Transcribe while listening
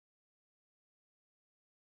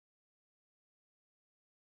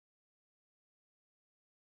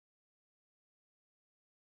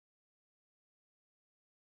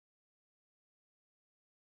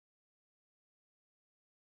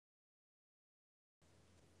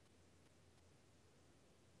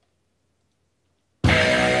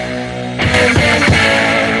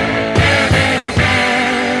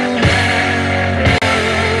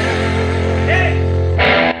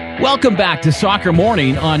Welcome back to Soccer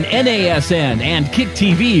Morning on NASN and Kick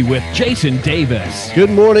TV with Jason Davis. Good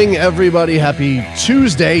morning, everybody. Happy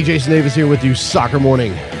Tuesday. Jason Davis here with you. Soccer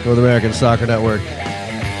Morning, North American Soccer Network.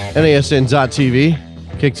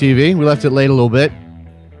 NASN.TV, Kick TV. We left it late a little bit.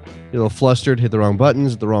 A little flustered, hit the wrong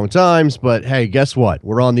buttons at the wrong times. But hey, guess what?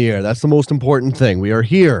 We're on the air. That's the most important thing. We are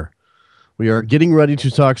here. We are getting ready to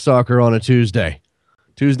talk soccer on a Tuesday.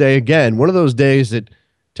 Tuesday, again, one of those days that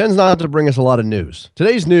tends not to bring us a lot of news.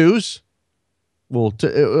 Today's news,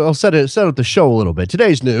 I'll set up the show a little bit.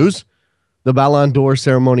 Today's news, the Ballon d'Or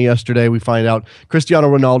ceremony yesterday. We find out Cristiano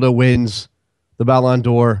Ronaldo wins the Ballon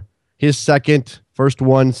d'Or, his first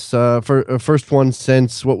one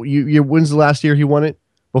since when's the last year he won it?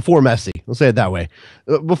 Before Messi. We'll say it that way.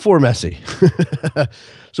 Before Messi.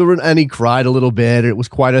 And he cried a little bit. It was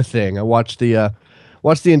quite a thing. I watched the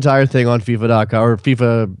entire thing on FIFA.com or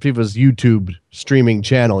FIFA's YouTube streaming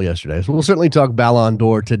channel yesterday. So we'll certainly talk Ballon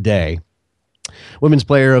d'Or today. Women's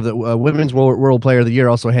World Player of the Year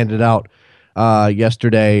also handed out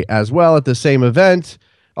yesterday as well at the same event.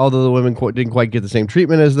 Although the women didn't quite get the same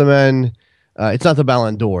treatment as the men. It's not the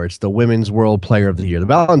Ballon d'Or. It's the Women's World Player of the Year. The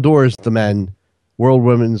Ballon d'Or is the men.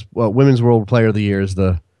 Women's World Player of the Year is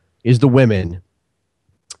the women.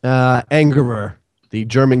 Angerer, the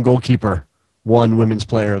German goalkeeper, won Women's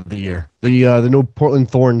Player of the Year. The new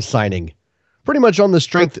Portland Thorns signing, pretty much on the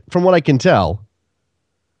strength, from what I can tell,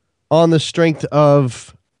 on the strength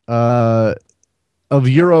of Euro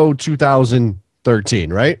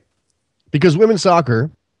 2013, right? Because women's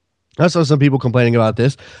soccer, I saw some people complaining about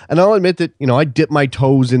this, and I'll admit that I dip my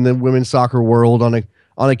toes in the women's soccer world on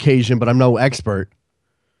occasion, but I'm no expert.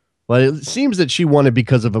 But it seems that she won it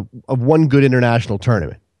because of one good international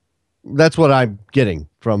tournament. That's what I'm getting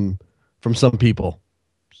from some people.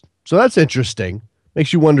 So that's interesting.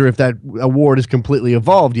 Makes you wonder if that award is completely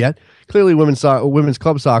evolved yet. Clearly, women's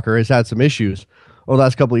club soccer has had some issues over the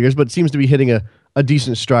last couple of years, but seems to be hitting a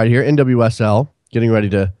decent stride here. NWSL getting ready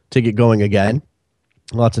to get going again.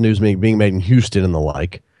 Lots of news being made in Houston and the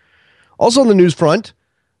like. Also on the news front,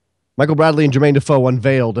 Michael Bradley and Jermain Defoe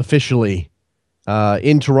unveiled officially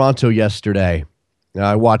in Toronto yesterday.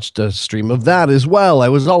 I watched a stream of that as well. I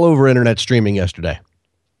was all over internet streaming yesterday.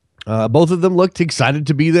 Both of them looked excited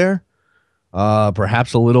to be there.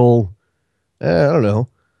 Perhaps a little, I don't know,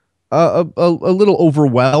 a little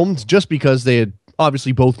overwhelmed just because they had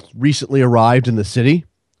obviously both recently arrived in the city.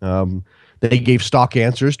 They gave stock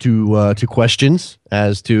answers to questions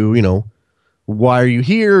as to, why are you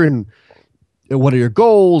here and what are your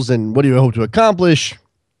goals and what do you hope to accomplish?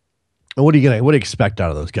 And what do you expect out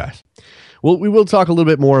of those guys? Well, we will talk a little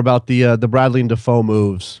bit more about the Bradley and Defoe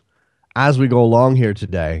moves as we go along here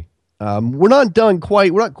today. We're not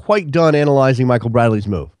quite done analyzing Michael Bradley's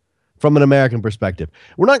move from an American perspective.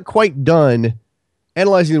 We're not quite done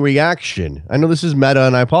analyzing the reaction. I know this is meta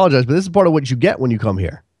and I apologize, but this is part of what you get when you come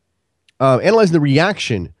here. Analyzing the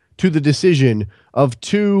reaction to the decision of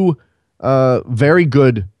two very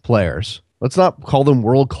good players. Let's not call them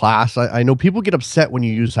world class. I know people get upset when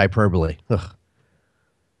you use hyperbole. Ugh.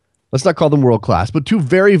 Let's not call them world class, but two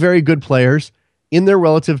very, very good players in their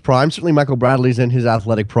relative prime. Certainly Michael Bradley's in his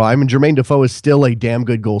athletic prime, and Jermain Defoe is still a damn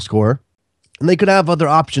good goal scorer. And they could have other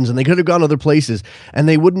options, and they could have gone other places, and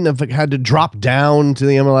they wouldn't have had to drop down to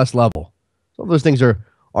the MLS level. So those things are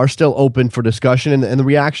still open for discussion, and the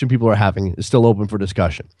reaction people are having is still open for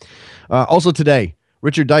discussion. Also today,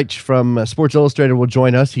 Richard Deitsch from Sports Illustrated will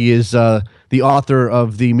join us. He is the author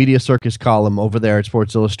of the Media Circus column over there at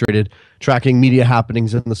Sports Illustrated, tracking media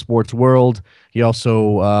happenings in the sports world. He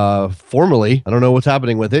also formerly, I don't know what's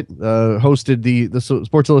happening with it, hosted the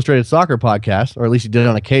Sports Illustrated soccer podcast, or at least he did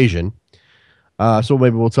on occasion. So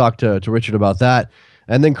maybe we'll talk to Richard about that.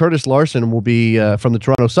 And then Kurtis Larson will be from the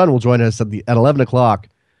Toronto Sun will join us at 11 o'clock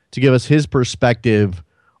to give us his perspective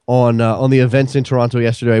on the events in Toronto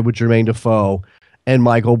yesterday with Jermain Defoe and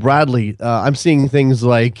Michael Bradley. I'm seeing things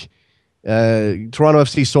like Toronto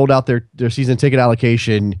FC sold out their season ticket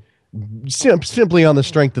allocation simply on the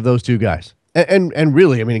strength of those two guys. And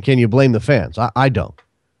really, I mean, can you blame the fans? I don't.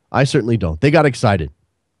 I certainly don't. They got excited.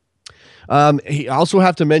 I also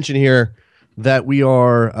have to mention here that we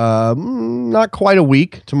are not quite a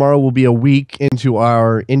week. Tomorrow will be a week into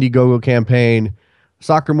our Indiegogo campaign,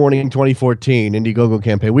 Soccer Morning 2014 Indiegogo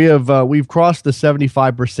campaign. We've crossed the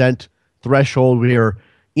 75% threshold. We are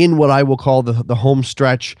in what I will call the home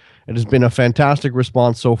stretch. It has been a fantastic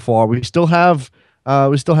response so far. We still have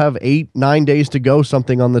 8-9 days to go,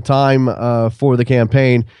 something on the time for the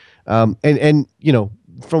campaign. And you know,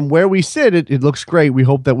 from where we sit, it looks great. We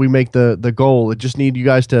hope that we make the goal. It just need you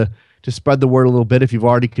guys to spread the word a little bit. If you've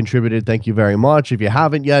already contributed, thank you very much. If you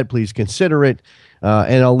haven't yet, please consider it.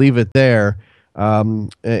 and I'll leave it there.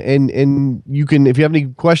 And you can, if you have any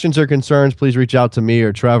questions or concerns, please reach out to me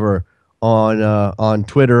or Trevor on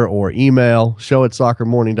Twitter or email,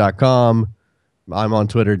 show@soccermorning.com. I'm on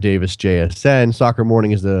Twitter, DavisJSN. Soccer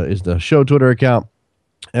Morning is the show Twitter account,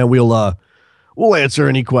 and we'll answer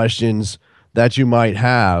any questions that you might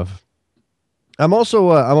have. I'm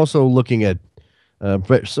also looking at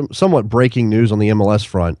somewhat breaking news on the MLS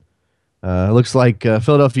front. It looks like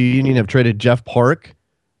Philadelphia Union have traded Jeff Park,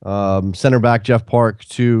 center back Jeff Park,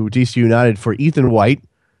 to DC United for Ethan White,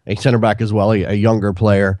 a center back as well, a younger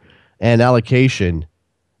player, and allocation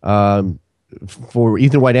for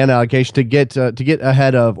Ethan White and allocation to get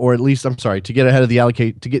ahead of, or at least to get ahead of the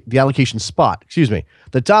allocation spot. Excuse me,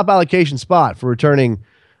 the top allocation spot for returning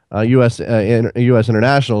U.S.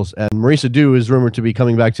 internationals. And Maurice Adu is rumored to be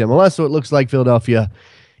coming back to MLS, so it looks like Philadelphia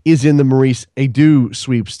is in the Maurice Adu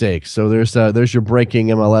sweepstakes. So there's your breaking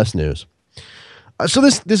MLS news. So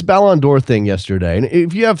this Ballon d'Or thing yesterday, and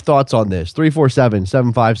if you have thoughts on this,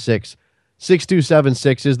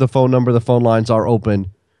 347-756-6276 is the phone number. The phone lines are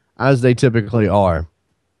open, as they typically are.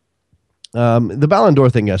 The Ballon d'Or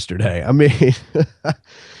thing yesterday, I mean,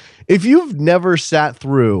 if you've never sat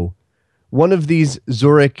through one of these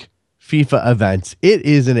Zurich FIFA events, it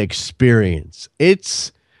is an experience.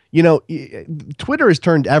 It's, Twitter has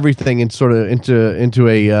turned everything into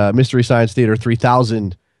a Mystery Science Theater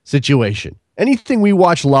 3000 situation. Anything we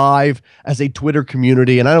watch live as a Twitter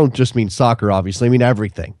community, and I don't just mean soccer, obviously, I mean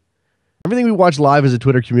everything. Everything we watch live as a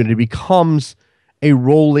Twitter community becomes a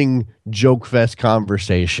rolling joke fest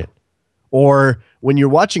conversation. Or when you're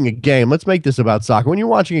watching a game, let's make this about soccer. When you're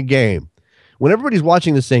watching a game, when everybody's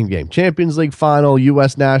watching the same game, Champions League final,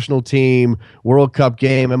 U.S. national team, World Cup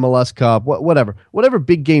game, MLS Cup, whatever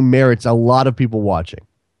big game merits a lot of people watching.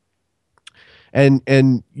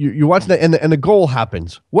 And you're watching that, and the goal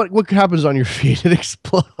happens. What happens on your feed? It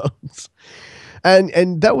explodes.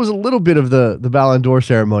 And that was a little bit of the Ballon d'Or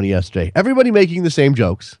ceremony yesterday. Everybody making the same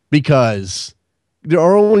jokes because there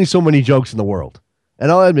are only so many jokes in the world.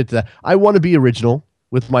 And I'll admit to that. I want to be original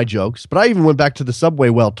with my jokes, but I even went back to the subway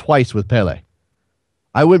well twice with Pele.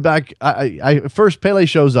 I went back. First Pele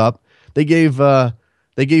shows up. They gave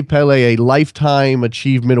Pele a lifetime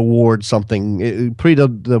achievement award, something prix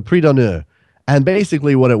d'honneur, and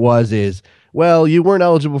basically what it was is, well, you weren't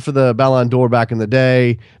eligible for the Ballon d'Or back in the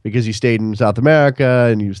day because you stayed in South America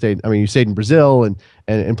and you stayed in Brazil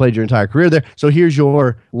and played your entire career there. So here's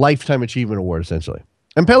your lifetime achievement award, essentially.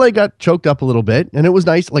 And Pele got choked up a little bit, and it was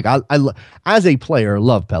nice. Like I as a player,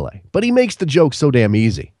 love Pele, but he makes the jokes so damn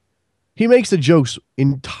easy. He makes the jokes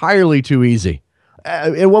entirely too easy.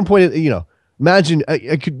 At one point, imagine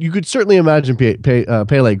you could certainly imagine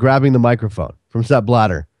Pele grabbing the microphone from Sepp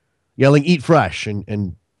Blatter, yelling "Eat fresh"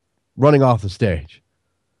 and running off the stage.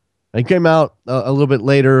 And he came out a little bit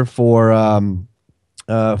later for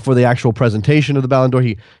the actual presentation of the Ballon d'Or.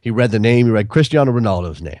 He read the name. He read Cristiano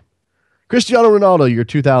Ronaldo's name. Cristiano Ronaldo, your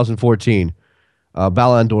 2014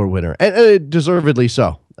 Ballon d'Or winner, and deservedly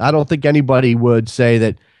so. I don't think anybody would say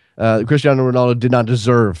that Cristiano Ronaldo did not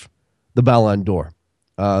deserve the Ballon d'Or.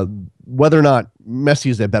 Whether or not Messi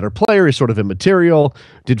is a better player is sort of immaterial.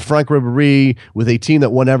 Did Franck Ribéry, with a team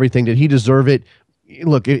that won everything, did he deserve it?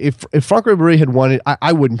 Look, if Franck Ribéry had won it,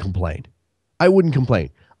 I wouldn't complain. I wouldn't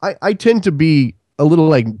complain. I tend to be a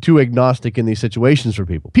little too agnostic in these situations for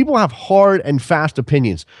people. People have hard and fast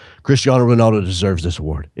opinions. Cristiano Ronaldo deserves this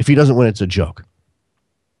award. If he doesn't win, it's a joke.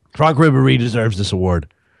 Franck Ribéry deserves this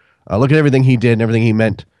award. Look at everything he did and everything he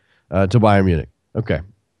meant to Bayern Munich. Okay.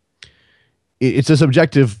 It's a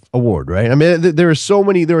subjective award, right? I mean, there are so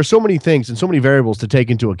many things and so many variables to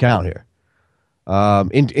take into account here.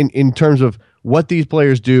 In terms of what these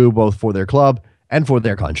players do both for their club and for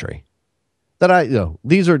their country.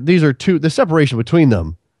 These are two, the separation between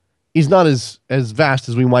them is not as vast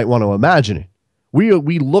as we might want to imagine it.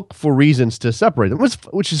 We look for reasons to separate them,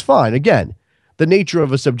 which is fine. Again, the nature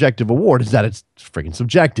of a subjective award is that it's freaking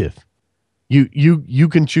subjective. You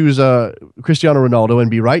can choose Cristiano Ronaldo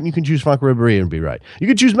and be right, and you can choose Franck Ribéry and be right. You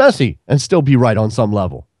can choose Messi and still be right on some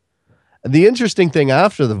level. The interesting thing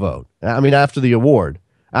after the vote, after the award,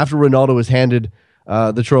 after Ronaldo is handed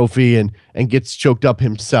the trophy and gets choked up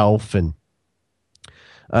himself, and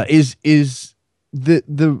is the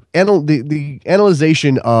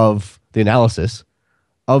analysis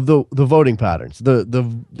of the voting patterns,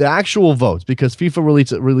 the actual votes, because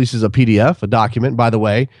FIFA releases a PDF, a document. By the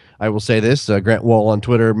way, I will say this: Grant Wall on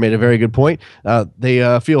Twitter made a very good point.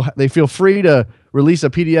 They feel free to release a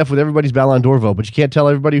PDF with everybody's Ballon d'Or vote, but you can't tell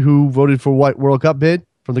everybody who voted for what World Cup bid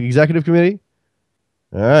from the executive committee.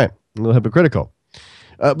 All right, a little hypocritical.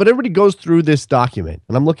 But everybody goes through this document,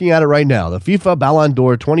 and I'm looking at it right now, the FIFA Ballon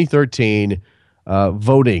d'Or 2013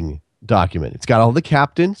 voting document. It's got all the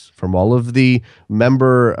captains from all of the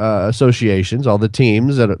member associations, all the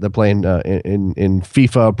teams that play in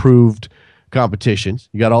FIFA-approved competitions.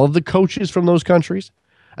 You got all of the coaches from those countries,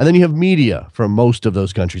 and then you have media from most of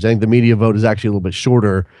those countries. I think the media vote is actually a little bit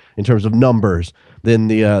shorter in terms of numbers than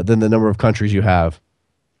the number of countries you have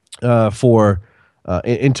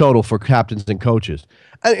in total for captains and coaches.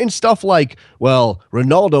 And stuff like, well,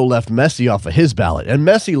 Ronaldo left Messi off of his ballot, and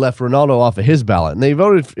Messi left Ronaldo off of his ballot, and they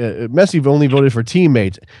voted. Messi only voted for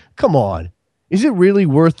teammates. Come on, is it really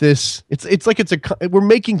worth this? It's like we're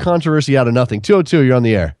making controversy out of nothing. 202, you're on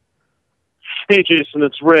the air. Hey, Jason,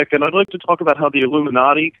 it's Rick, and I'd like to talk about how the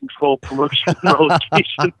Illuminati control promotion and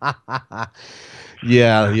relegation.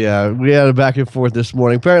 Yeah, we had a back and forth this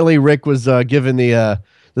morning. Apparently, Rick was given the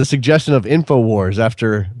suggestion of InfoWars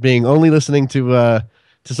after being only listening to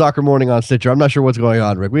Soccer Morning on Stitcher. I'm not sure what's going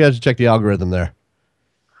on, Rick. We had to check the algorithm there.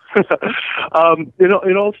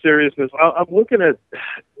 In all seriousness, I'm looking at,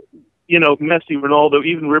 Messi, Ronaldo,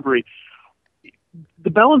 even Ribery. The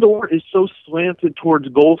Ballon d'Or is so slanted towards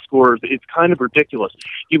goal scorers, it's kind of ridiculous.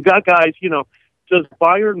 You've got guys, does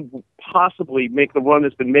Bayern possibly make the run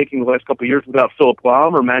it's been making the last couple of years without Philipp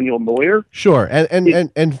Lahm or Manuel Neuer? Sure,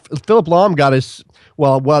 and Philipp Lahm got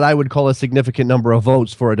what I would call a significant number of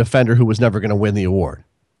votes for a defender who was never going to win the award.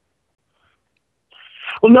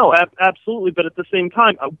 Well, no, absolutely, but at the same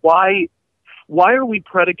time, why are we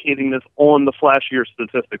predicating this on the flashier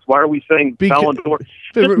statistics? Why are we saying Ballon d'Or?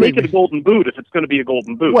 Just make it a golden boot if it's going to be a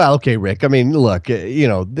golden boot. Well, okay, Rick. I mean, look,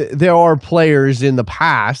 there are players in the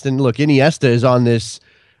past, and look, Iniesta is on this.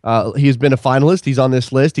 He's been a finalist. He's on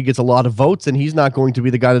this list. He gets a lot of votes, and he's not going to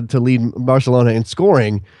be the guy to lead Barcelona in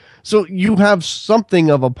scoring. So you have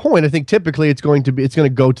something of a point. I think typically it's going to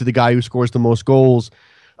go to the guy who scores the most goals.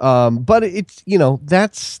 But it's,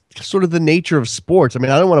 that's sort of the nature of sports. I mean,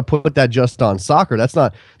 I don't want to put that just on soccer. That's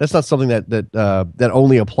not something that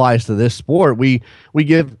only applies to this sport. We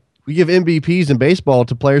give MVPs in baseball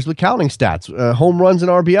to players with counting stats, home runs and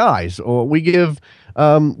RBIs, or we give the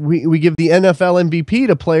NFL MVP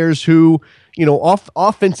to players who,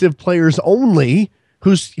 offensive players only,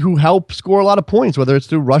 who help score a lot of points, whether it's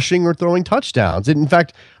through rushing or throwing touchdowns. And in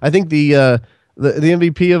fact, I think the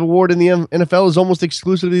MVP award in the NFL is almost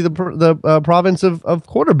exclusively the province of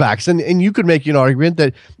quarterbacks. And you could make an argument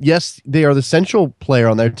that, yes, they are the central player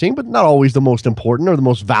on their team, but not always the most important or the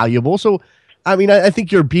most valuable. So, I mean, I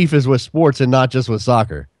think your beef is with sports and not just with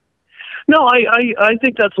soccer. No, I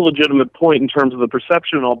think that's a legitimate point in terms of the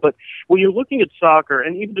perception and all. But when you're looking at soccer,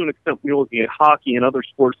 and even to an extent when you're looking at hockey and other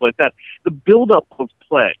sports like that, the buildup of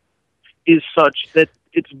play is such that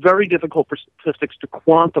it's very difficult for statistics to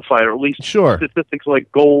quantify, or at least statistics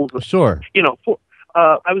like goals. Sure.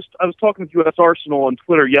 I was talking with US Arsenal on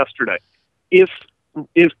Twitter yesterday. If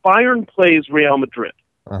Bayern plays Real Madrid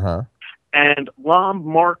and Lahm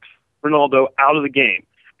marks Ronaldo out of the game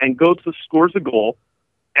and Götze scores a goal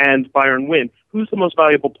and Bayern win, who's the most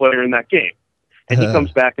valuable player in that game? And he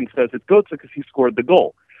comes back and says it's Götze because he scored the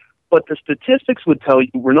goal. But the statistics would tell you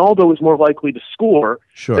Ronaldo is more likely to score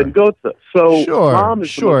than Götze. So Lahm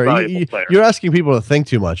is the most valuable player. You're asking people to think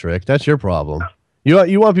too much, Rick. That's your problem.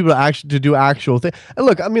 You want people to do actual things. And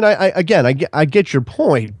look, I mean, I get your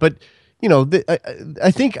point, but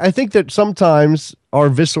I think that sometimes our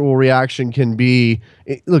visceral reaction can be,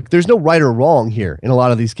 look, there's no right or wrong here in a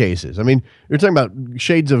lot of these cases. I mean, you're talking about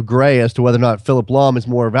shades of gray as to whether or not Philipp Lahm is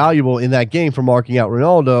more valuable in that game for marking out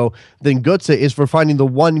Ronaldo than Götze is for finding the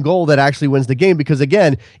one goal that actually wins the game. Because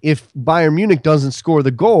again, if Bayern Munich doesn't score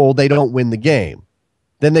the goal, they don't win the game.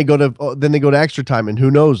 Then they go to extra time, and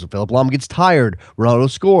who knows? Philipp Lahm gets tired. Ronaldo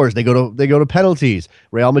scores. They go to penalties.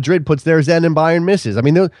 Real Madrid puts theirs in, and Bayern misses. I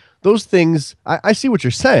mean, those things. I see what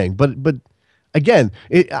you're saying, but again,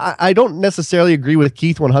 I don't necessarily agree with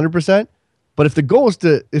Keith 100%. But if the goal is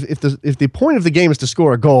if the point of the game is to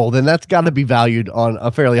score a goal, then that's got to be valued on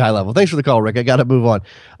a fairly high level. Thanks for the call, Rick. I got to move on.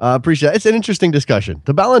 Appreciate it. It's an interesting discussion.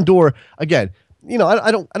 The Ballon d'Or, again.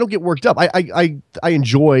 I don't get worked up. I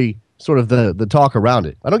enjoy sort of the talk around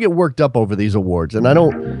it. I don't get worked up over these awards, and I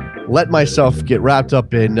don't let myself get wrapped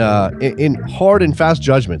up in hard and fast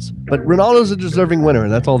judgments. But Ronaldo's a deserving winner,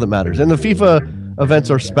 and that's all that matters. And the FIFA events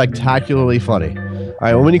are spectacularly funny. All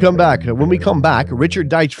right, when we come back, Richard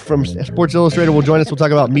Deitsch from Sports Illustrated will join us. We'll talk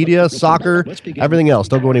about media, soccer, everything else.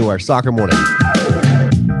 Don't go anywhere. Soccer Morning.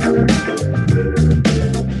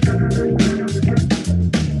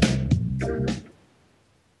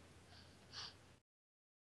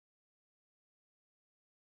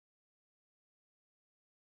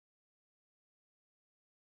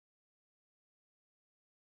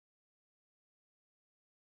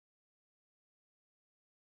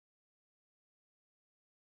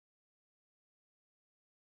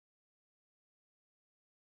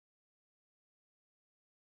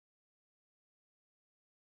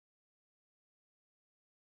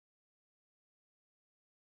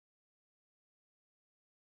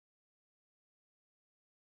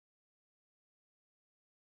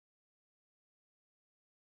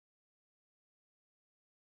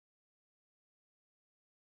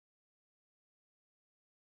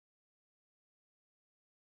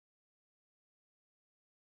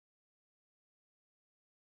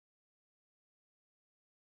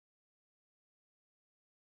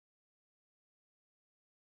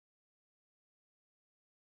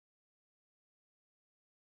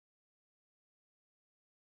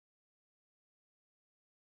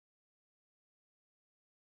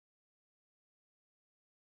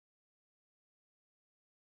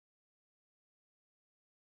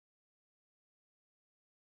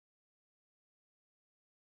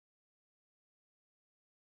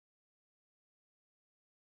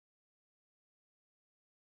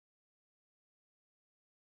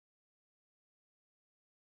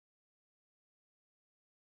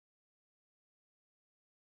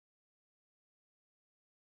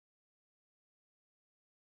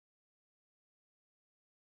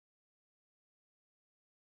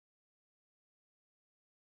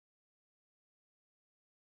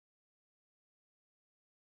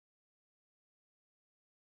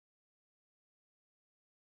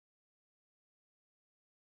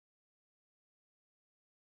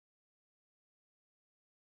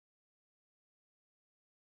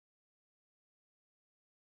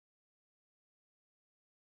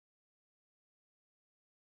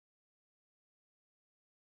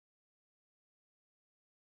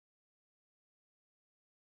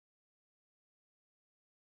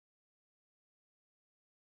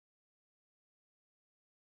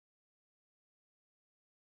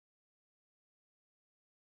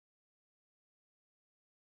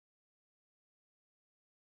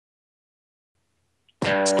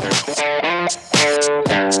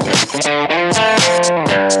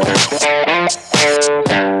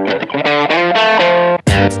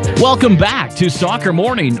 Welcome back to Soccer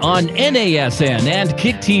Morning on NASN and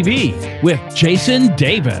Kick TV with Jason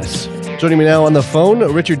Davis. Joining me now on the phone,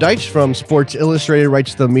 Richard Deitsch from Sports Illustrated,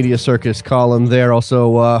 writes the Media Circus column there,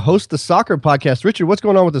 also hosts the soccer podcast. Richard, what's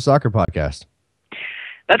going on with the soccer podcast?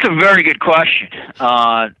 That's a very good question.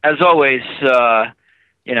 As always,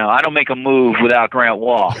 I don't make a move without Grant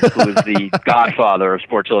Wahl, who is the godfather of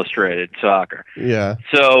Sports Illustrated soccer. Yeah.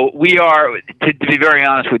 So we are, to be very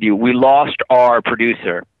honest with you, we lost our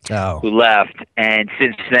producer who left, and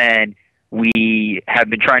since then we have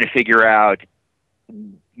been trying to figure out,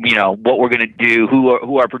 what we're going to do,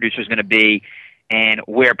 who our producer is going to be, and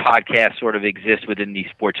where podcasts sort of exist within the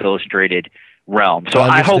Sports Illustrated realm. So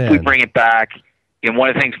I hope we bring it back. And one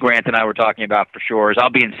of the things Grant and I were talking about for sure is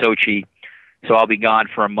I'll be in Sochi, so I'll be gone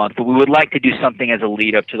for a month. But we would like to do something as a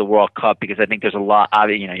lead up to the World Cup because I think there's a lot. I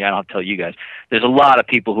don't have to tell you guys. There's a lot of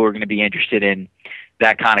people who are going to be interested in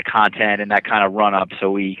that kind of content and that kind of run up. So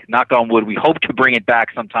we, knock on wood, we hope to bring it back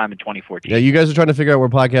sometime in 2014. Yeah, you guys are trying to figure out where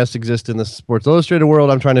podcasts exist in the Sports Illustrated world.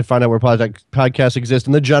 I'm trying to find out where podcasts exist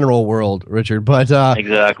in the general world, Richard. But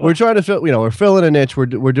exactly, we're trying to fill. We're filling a niche. We're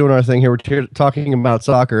doing our thing here. We're talking about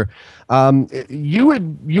soccer. You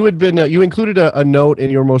included a note in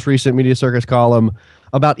your most recent Media Circus column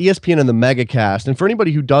about ESPN and the Megacast. And for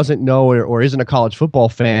anybody who doesn't know or isn't a college football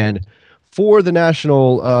fan, for the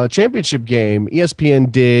national championship game,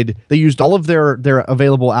 ESPN they used all of their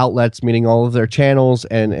available outlets, meaning all of their channels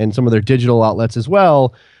and some of their digital outlets as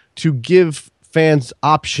well, to give fans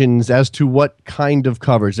options as to what kind of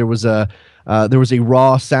coverage. There was a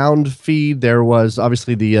raw sound feed. There was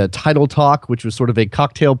obviously the title talk, which was sort of a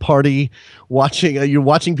cocktail party, you're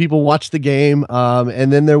watching people watch the game,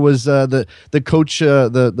 and then there was the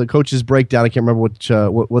coach's breakdown. I can't remember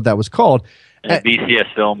what that was called.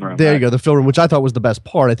 BCS film room. There you go, the film room, which I thought was the best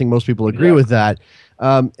part. I think most people agree with that.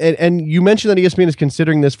 And you mentioned that ESPN is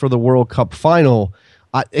considering this for the World Cup final.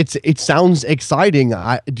 It sounds exciting.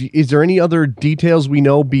 Is there any other details we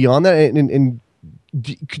know beyond that? And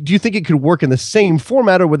do you think it could work in the same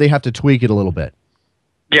format, or would they have to tweak it a little bit?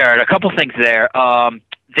 Yeah, a couple things there. ESPN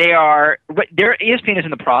is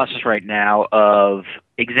in the process right now of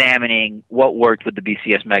examining what worked with the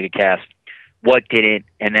BCS Megacast, what didn't,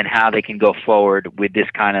 and then how they can go forward with this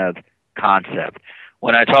kind of concept.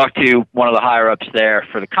 When I talked to one of the higher-ups there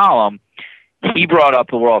for the column, he brought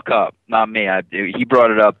up the World Cup, not me. He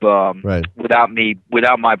brought it up without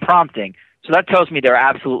my prompting. So that tells me they're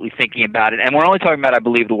absolutely thinking about it. And we're only talking about, I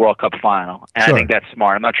believe, the World Cup final. And I think that's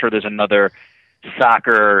smart. I'm not sure there's another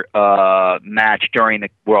soccer match during the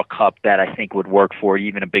World Cup that I think would work for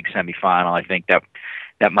even a big semifinal. I think that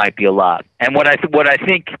might be a lot. And what I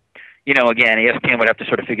think, again, ESPN would have to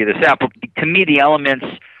sort of figure this out. But to me, the elements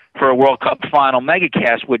for a World Cup final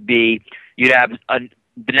megacast would be you'd have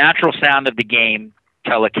the natural sound of the game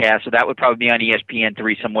telecast. So that would probably be on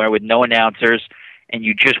ESPN3 somewhere with no announcers. And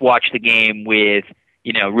you just watch the game with,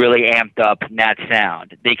 really amped up nat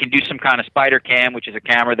sound. They can do some kind of spider cam, which is a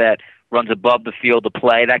camera that runs above the field of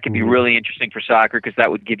play. That could be really interesting for soccer because that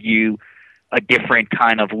would give you a different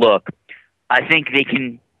kind of look. I think they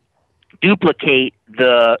can duplicate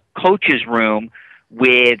the coach's room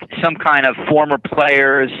with some kind of former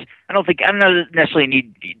players. I don't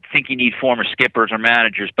necessarily think you need former skippers or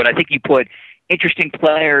managers, but I think you put interesting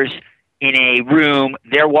players in a room,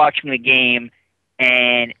 they're watching the game,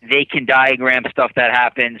 and they can diagram stuff that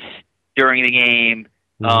happens during the game,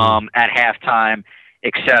 at halftime,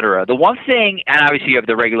 etc. The one thing, and obviously you have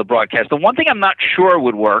the regular broadcast, the one thing I'm not sure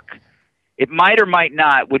would work, it might or might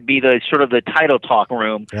not, would be the sort of the title talk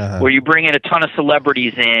room where you bring in a ton of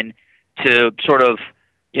celebrities in to sort of,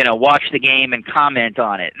 watch the game and comment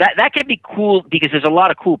on it. That can be cool because there's a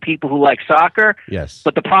lot of cool people who like soccer. Yes.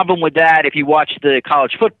 But the problem with that, if you watch the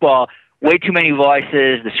college football, way too many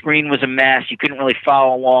voices, the screen was a mess, you couldn't really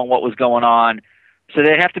follow along what was going on. So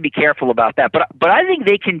they'd have to be careful about that. But I think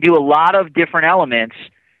they can do a lot of different elements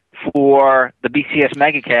for the BCS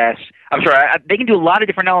Megacast. They can do a lot of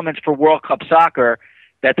different elements for World Cup soccer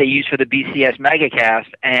that they use for the BCS Megacast,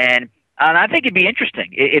 and I think it'd be interesting.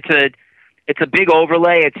 It's a big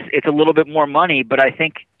overlay. It's a little bit more money, but I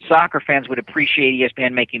think soccer fans would appreciate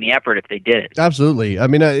ESPN making the effort if they did it. Absolutely. I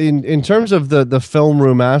mean, in terms of the film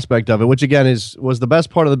room aspect of it, which again was the best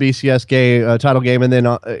part of the BCS title game, and then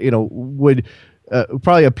would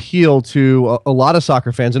probably appeal to a lot of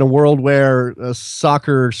soccer fans in a world where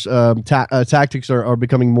soccer's tactics are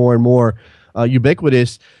becoming more and more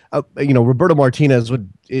ubiquitous. Roberto Martinez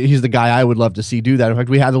he's the guy I would love to see do that. In fact,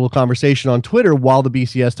 we had a little conversation on Twitter while the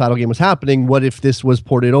BCS title game was happening. What if this was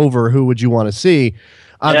ported over? Who would you want to see?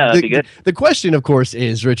 That'd be good. The question, of course,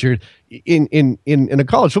 is, Richard, in a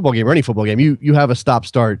college football game or any football game, you have a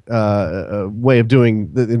stop-start way of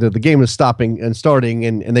doing the game is stopping and starting,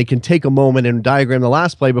 and they can take a moment and diagram the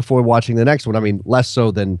last play before watching the next one. I mean, less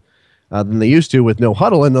so than they used to with no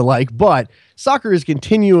huddle and the like, but soccer is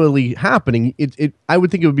continually happening. I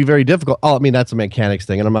would think it would be very difficult. I mean, that's a mechanics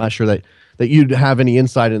thing, and I'm not sure that you'd have any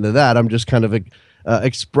insight into that. I'm just kind of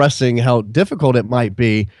expressing how difficult it might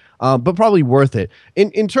be. But probably worth it.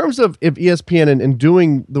 In terms of if ESPN and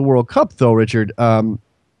doing the World Cup, though, Richard, the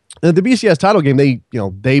BCS title game,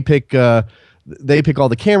 they pick all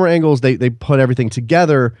the camera angles, they put everything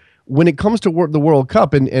together. When it comes to the World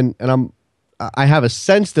Cup, and I have a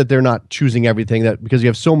sense that they're not choosing everything because you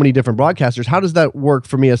have so many different broadcasters. How does that work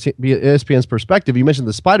from ESPN's perspective? You mentioned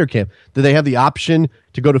the Spider Cam. Do they have the option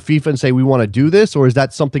to go to FIFA and say we want to do this, or is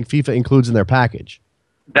that something FIFA includes in their package?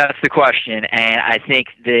 That's the question, and I think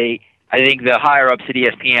the higher ups at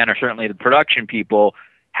ESPN, or certainly the production people,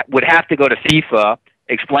 would have to go to FIFA,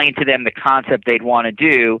 explain to them the concept they'd want to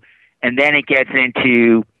do, and then it gets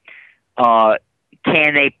into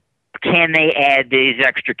can they add these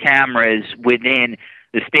extra cameras within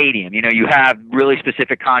the stadium? You have really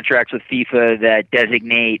specific contracts with FIFA that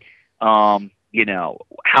designate how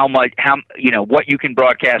much, what you can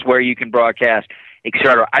broadcast, where you can broadcast,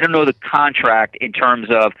 etc. I don't know the contract in terms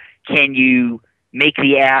of can you make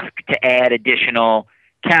the ask to add additional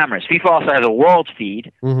cameras. FIFA also has a world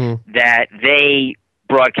feed that they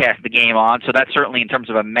broadcast the game on, so that's certainly in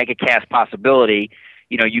terms of a Megacast possibility.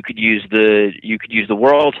 You could use the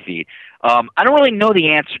world feed. I don't really know the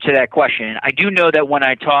answer to that question. I do know that when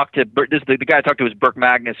I talked to the guy I talked to was Burke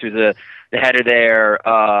Magnus, who's the head of their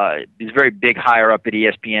he's a very big higher up at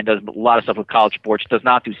ESPN, does a lot of stuff with college sports, does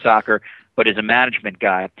not do soccer, but is a management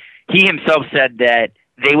guy. He himself said that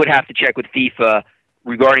they would have to check with FIFA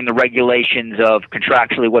regarding the regulations of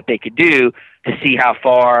contractually what they could do to see how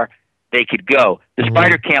far they could go. The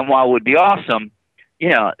Spider Cam, while would be awesome,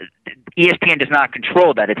 ESPN does not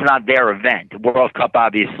control that. It's not their event. The World Cup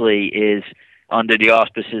obviously is under the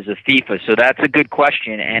auspices of FIFA, so that's a good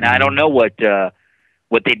question, and I don't know what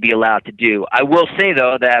they'd be allowed to do. I will say,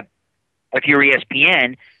 though, that if you're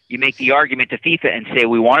ESPN, you make the argument to FIFA and say,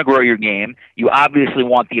 we want to grow your game. You obviously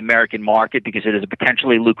want the American market because it is a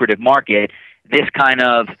potentially lucrative market. This kind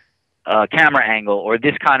of camera angle or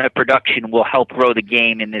this kind of production will help grow the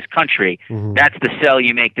game in this country. That's the sell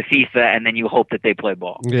you make to FIFA, and then you hope that they play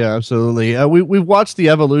ball. Yeah, absolutely. We've watched the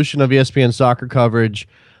evolution of ESPN soccer coverage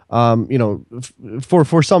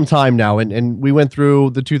for some time now, and we went through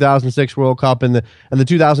the 2006 World Cup and the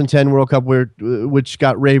 2010 World Cup which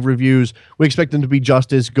got rave reviews. We expect them to be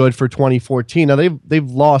just as good for 2014. Now they've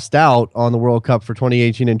lost out on the World Cup for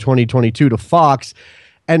 2018 and 2022 to Fox.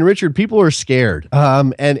 And Richard, people are scared.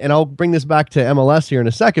 And I'll bring this back to MLS here in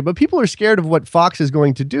a second, but people are scared of what Fox is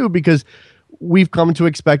going to do because we've come to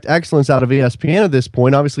expect excellence out of ESPN at this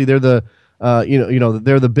point. Obviously, they're the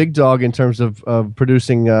they're the big dog in terms of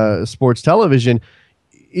producing sports television.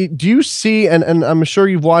 Do you see, and I'm sure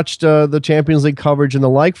you've watched the Champions League coverage and the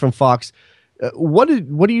like from Fox, what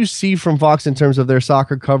do you see from Fox in terms of their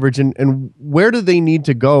soccer coverage, and where do they need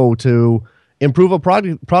to go to improve a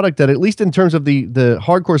product that, at least in terms of the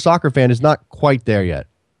hardcore soccer fan, is not quite there yet?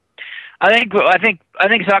 I think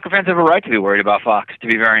soccer fans have a right to be worried about Fox, to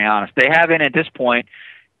be very honest. They haven't at this point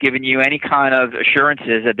given you any kind of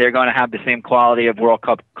assurances that they're going to have the same quality of World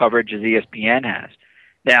Cup coverage as ESPN has.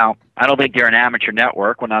 Now, I don't think they're an amateur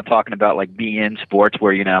network. We're not talking about like beIN Sports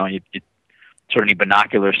where, you sort of need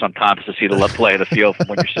binoculars sometimes to see the play of the field from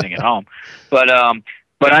when you're sitting at home. But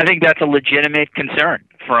I think that's a legitimate concern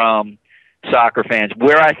from soccer fans.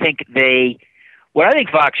 What I think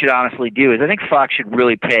Fox should honestly do is I think Fox should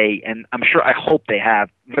really pay, and I hope they have,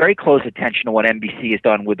 very close attention to what NBC has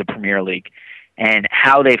done with the Premier League and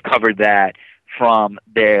how they've covered that, from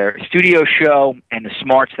their studio show and the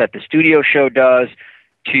smarts that the studio show does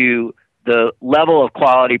to the level of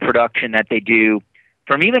quality production that they do,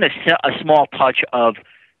 from even a small touch of,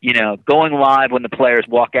 going live when the players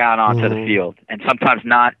walk out onto the field and sometimes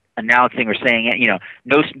not announcing or saying it,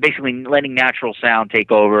 basically letting natural sound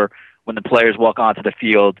take over when the players walk onto the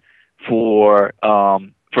field for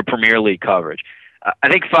Premier League coverage. I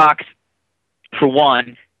think Fox, for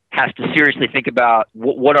one, has to seriously think about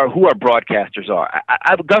who our broadcasters are.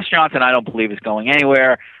 Gus Johnson, I don't believe, is going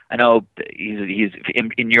anywhere. I know he's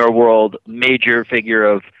in your world major figure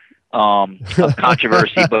of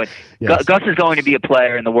controversy, but yes. Gus is going to be a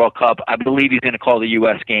player in the World Cup. I believe he's going to call the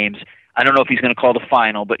U.S. games. I don't know if he's going to call the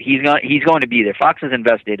final, but he's going to be there. Fox has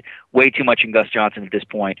invested way too much in Gus Johnson at this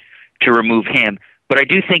point to remove him. But I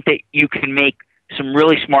do think that you can make some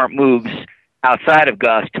really smart moves outside of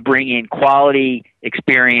Gus to bring in quality,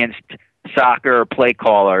 experienced soccer play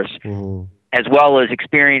callers, as well as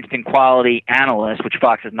experienced and quality analysts, which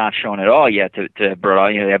Fox has not shown at all yet to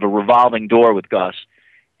Berto. They have a revolving door with Gus.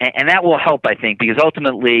 And that will help, I think, because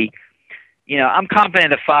ultimately, I'm confident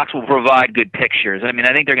that Fox will provide good pictures. I mean,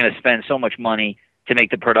 I think they're going to spend so much money to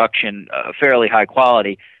make the production fairly high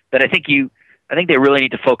quality that I think they really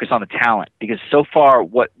need to focus on the talent, because so far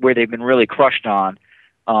where they've been really crushed on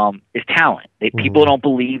is talent. People don't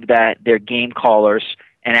believe that their game callers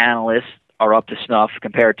and analysts are up to snuff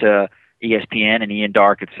compared to ESPN and Ian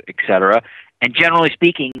Dark, et cetera. And generally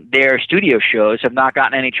speaking, their studio shows have not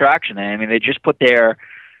gotten any traction. I mean, they just put their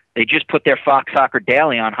Fox Soccer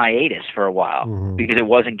Daily on hiatus for a while because it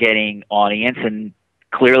wasn't getting audience, and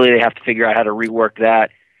clearly they have to figure out how to rework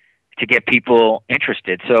that to get people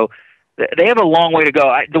interested. So they have a long way to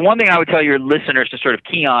go. The one thing I would tell your listeners to sort of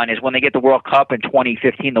key on is when they get the World Cup in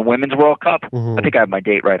 2015, the Women's World Cup. I think I have my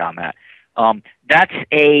date right on that. That's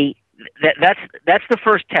the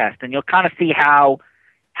first test, and you'll kind of see how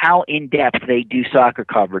in depth they do soccer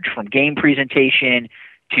coverage, from game presentation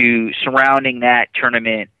to surrounding that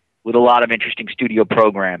tournament with a lot of interesting studio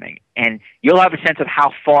programming. And you'll have a sense of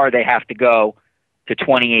how far they have to go to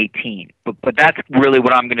 2018. But that's really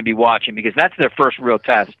what I'm going to be watching, because that's their first real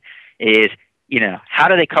test is, how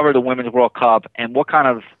do they cover the Women's World Cup, and what kind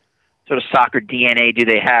of sort of soccer DNA do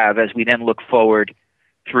they have as we then look forward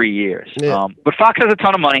 3 years. Yeah. But Fox has a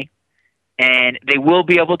ton of money, and they will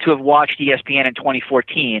be able to have watched ESPN in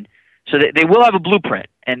 2014, so they will have a blueprint,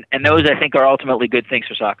 and those, I think, are ultimately good things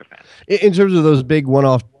for soccer fans. In terms of those big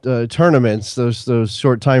one-off tournaments, those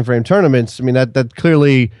short time frame tournaments, I mean, that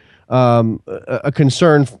clearly a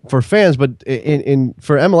concern for fans, but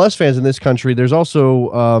for MLS fans in this country, there's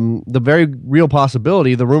also the very real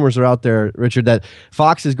possibility, the rumors are out there, Richard, that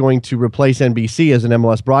Fox is going to replace NBC as an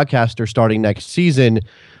MLS broadcaster starting next season.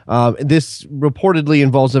 This reportedly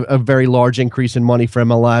involves a very large increase in money for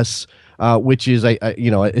MLS, which is,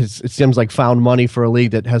 it seems like found money for a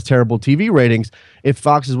league that has terrible TV ratings. If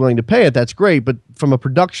Fox is willing to pay it, that's great. But from a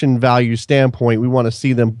production value standpoint, we want to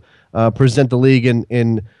see them present the league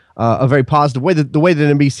in a very positive way, the way that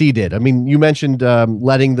NBC did. I mean, you mentioned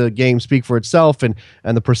letting the game speak for itself and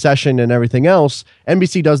the procession and everything else.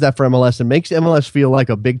 NBC does that for MLS and makes MLS feel like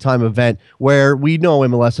a big-time event, where we know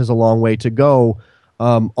MLS has a long way to go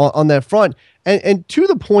on that front. And to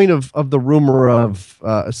the point of the rumor of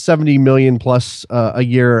 $70 million plus a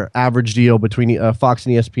year average deal between Fox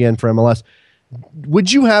and ESPN for MLS,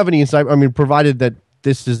 would you have any insight? I mean, provided that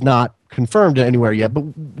this is not confirmed anywhere yet, but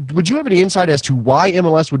would you have any insight as to why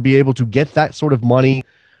MLS would be able to get that sort of money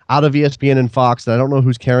out of ESPN and Fox, that I don't know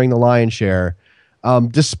who's carrying the lion's share,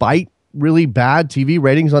 despite really bad TV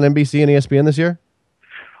ratings on NBC and ESPN this year?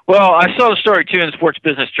 Well, I saw the story too in the Sports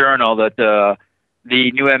Business Journal that the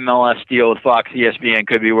new MLS deal with Fox ESPN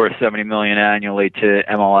could be worth $70 million annually to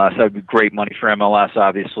MLS. That would be great money for MLS,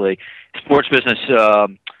 obviously. Sports Business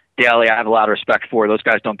Daily, I have a lot of respect for. Those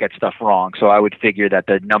guys don't get stuff wrong, so I would figure that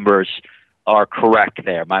the numbers are correct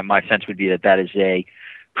there. My sense would be that is a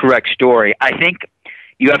correct story. I think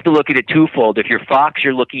you have to look at it twofold. If you're Fox,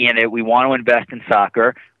 you're looking at it, we want to invest in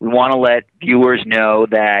soccer. We want to let viewers know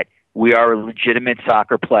that we are a legitimate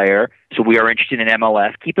soccer player, so we are interested in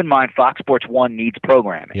MLS. Keep in mind, Fox Sports 1 needs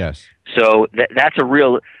programming. Yes. So that's a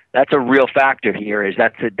real factor here. Is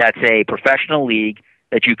that's a professional league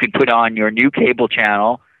that you can put on your new cable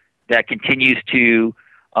channel that continues to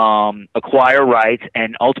acquire rights,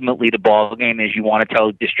 and ultimately the ball game is you want to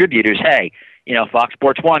tell distributors, hey, Fox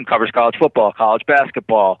Sports 1 covers college football, college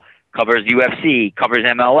basketball, covers UFC, covers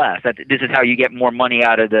MLS. This is how you get more money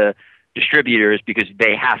out of the distributors, because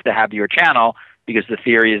they have to have your channel, because the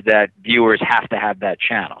theory is that viewers have to have that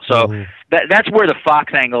channel. So that's where the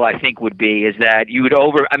Fox angle, I think, would be, is that you would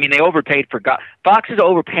they overpaid for Fox is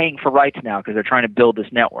overpaying for rights now because they're trying to build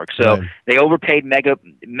this network. So they overpaid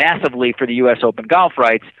massively for the U.S. Open golf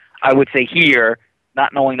rights. I would say here,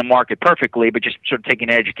 not knowing the market perfectly, but just sort of taking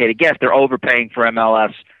an educated guess, they're overpaying for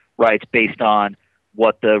MLS rights based on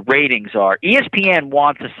what the ratings are. ESPN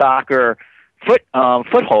wants a soccer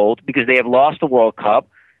foothold because they have lost the World Cup.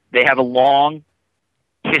 They have a long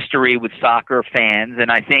history with soccer fans,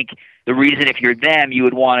 and I think the reason, if you're them, you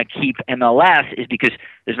would want to keep MLS is because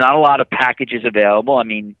there's not a lot of packages available. I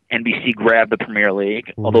mean, NBC grabbed the Premier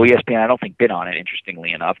League, although ESPN I don't think bid on it,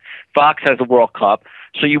 interestingly enough. Fox has the World Cup,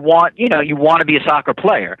 so you want to be a soccer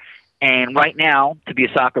player. And right now, to be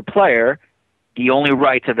a soccer player, the only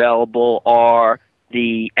rights available are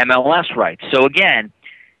the MLS rights. So again,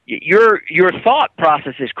 your thought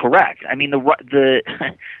process is correct. I mean, the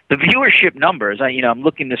viewership numbers. I'm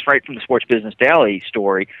looking this right from the Sports Business Daily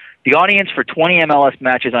story. The audience for 20 MLS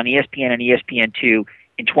matches on ESPN and ESPN2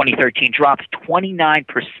 in 2013 dropped 29%.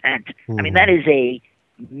 I mean, that is a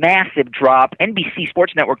massive drop. NBC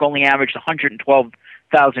Sports Network only averaged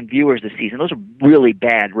 112,000 viewers this season. Those are really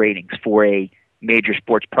bad ratings for a major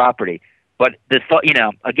sports property. But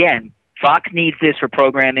again, Fox needs this for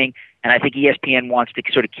programming, and I think ESPN wants to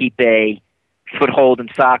sort of keep a foothold in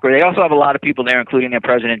soccer. They also have a lot of people there, including their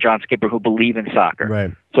president, John Skipper, who believe in soccer.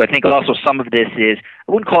 Right. So I think also some of this is,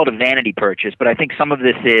 I wouldn't call it a vanity purchase, but I think some of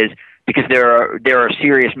this is because there are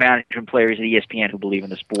serious management players at ESPN who believe in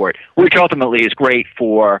the sport, which ultimately is great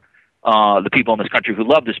for the people in this country who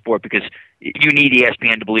love the sport, because you need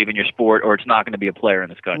ESPN to believe in your sport, or it's not going to be a player in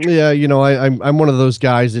this country. Yeah, I'm one of those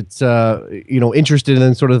guys that's interested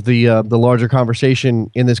in sort of the larger conversation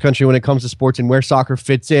in this country when it comes to sports and where soccer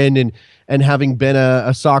fits in, and having been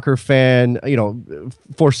a soccer fan,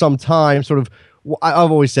 for some time, sort of, I've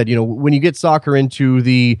always said, when you get soccer into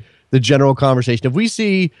the general conversation, if we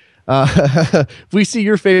see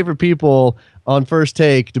your favorite people on First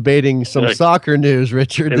Take debating some soccer news,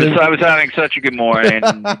 Richard. I was having such a good morning,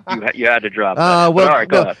 and you had to drop that. All right,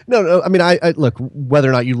 go ahead. No. I mean, I look, whether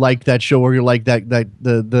or not you like that show or you like that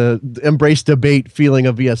the embrace debate feeling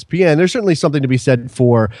of ESPN, there's certainly something to be said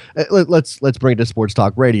for. Let's bring it to Sports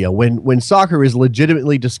Talk Radio. When soccer is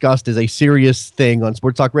legitimately discussed as a serious thing on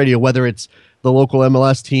Sports Talk Radio, whether it's the local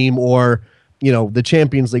MLS team or the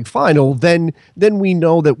Champions League final, then we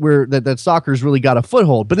know that that soccer's really got a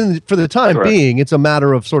foothold. But for the time being, it's a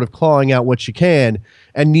matter of sort of clawing out what you can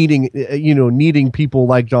and needing people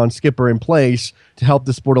like John Skipper in place to help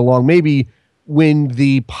the sport along. Maybe when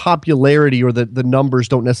the popularity or the numbers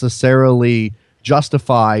don't necessarily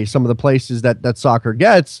justify some of the places that soccer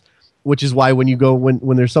gets, which is why when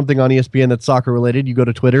there's something on ESPN that's soccer related, you go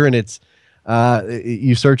to Twitter and it's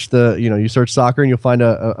you search soccer and you'll find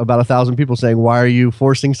about 1,000 people saying, "Why are you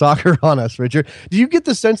forcing soccer on us, Richard?" Do you get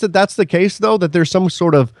the sense that that's the case, though, that there's some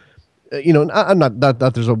sort of, not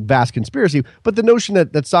that there's a vast conspiracy, but the notion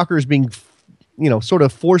that soccer is being, sort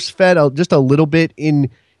of force fed just a little bit in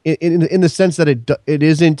the sense that it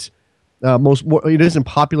isn't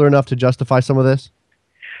popular enough to justify some of this?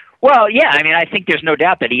 Well, yeah, I mean, I think there's no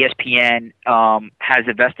doubt that ESPN has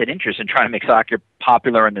a vested interest in trying to make soccer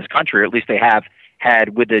popular in this country, or at least they have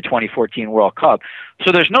had with the 2014 World Cup.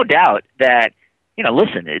 So there's no doubt that,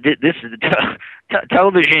 listen, this is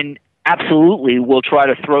television absolutely will try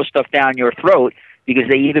to throw stuff down your throat because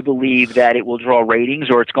they either believe that it will draw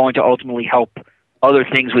ratings or it's going to ultimately help other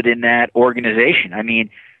things within that organization. I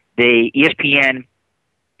mean, ESPN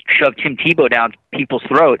shoved Tim Tebow down people's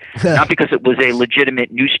throat, not because it was a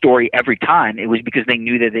legitimate news story every time. It was because they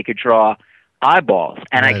knew that they could draw eyeballs.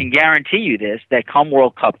 And I can guarantee you this, that come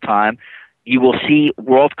World Cup time, you will see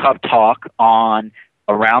World Cup talk on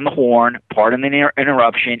Around the Horn, Pardon the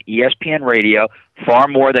Interruption, ESPN Radio, far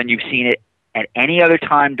more than you've seen it at any other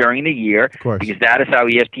time during the year, because that is how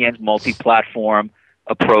ESPN's multi-platform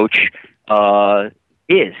approach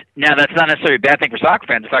is. Now, that's not necessarily a bad thing for soccer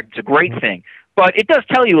fans. In fact, it's a great thing. But it does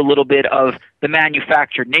tell you a little bit of the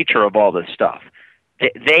manufactured nature of all this stuff.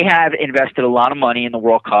 They have invested a lot of money in the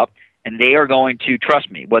World Cup, and they are going to, trust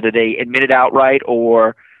me, whether they admit it outright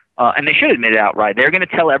or and they should admit it outright, they're going to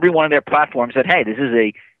tell every one of their platforms that, hey, this is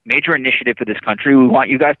a major initiative for this country. We want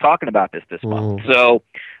you guys talking about this month. So,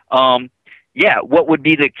 what would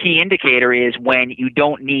be the key indicator is when you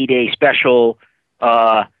don't need a special,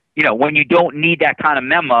 when you don't need that kind of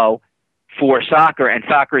memo for soccer, and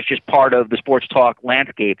soccer is just part of the sports talk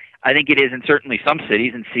landscape. I think it is in certainly some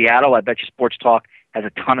cities. In Seattle, I bet you sports talk has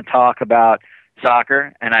a ton of talk about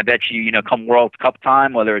soccer, and I bet you, come World Cup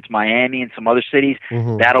time, whether it's Miami and some other cities,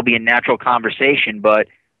 that'll be a natural conversation. But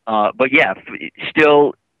yeah,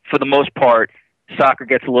 still, for the most part, soccer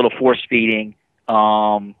gets a little force feeding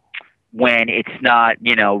when it's not,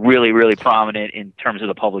 really, really prominent in terms of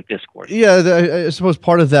the public discourse. Yeah, I suppose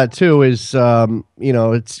part of that too is,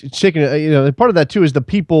 it's chicken. Part of that too is the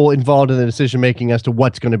people involved in the decision making as to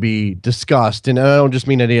what's going to be discussed. And I don't just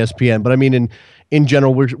mean at ESPN, but I mean in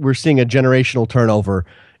general, we're seeing a generational turnover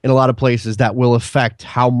in a lot of places that will affect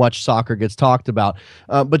how much soccer gets talked about.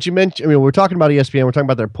 But you mentioned, we're talking about ESPN, we're talking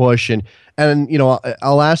about their push, and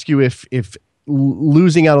I'll ask you if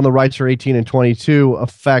losing out on the rights for 18 and 22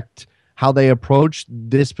 affect how they approach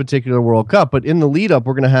this particular World Cup. But in the lead up,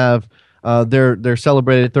 we're going to have their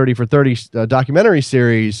celebrated 30 for 30 documentary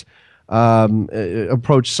series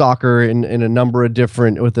approach soccer in a number of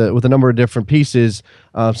different with a number of different pieces,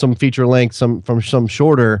 some feature length, some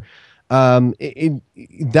shorter.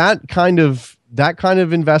 that kind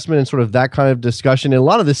of investment and sort of that kind of discussion, and a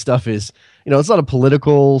lot of this stuff is, it's a lot of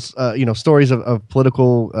political, stories of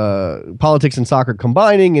political politics and soccer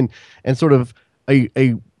combining, and sort of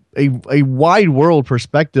a wide world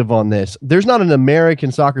perspective on this. There's not an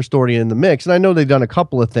American soccer story in the mix, and I know they've done a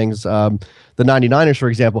couple of things, the 99ers, for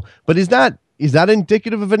example. But is that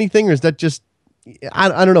indicative of anything, or is that just,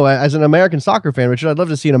 I don't know. As an American soccer fan, Richard, I'd love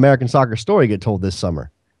to see an American soccer story get told this summer.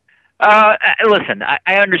 Listen,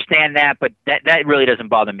 I understand that, but that really doesn't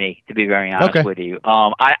bother me, to be very honest with you.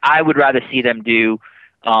 I would rather see them do,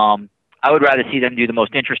 the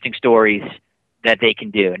most interesting stories that they can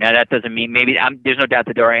do. Now, that doesn't mean there's no doubt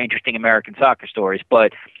that there are interesting American soccer stories,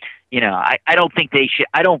 but I don't think they should.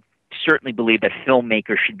 I don't certainly believe that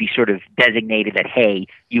filmmakers should be sort of designated that, hey,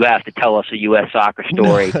 you have to tell us a U.S. soccer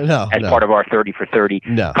story as part of our 30 for 30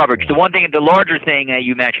 coverage. The larger thing that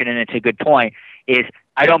you mentioned, and it's a good point, is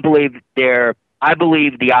I believe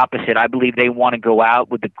the opposite. I believe they want to go out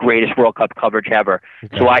with the greatest World Cup coverage ever.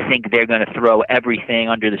 Okay. So I think they're going to throw everything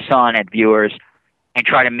under the sun at viewers and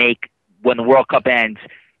try to make, when the World Cup ends,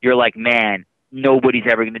 you're like, man, nobody's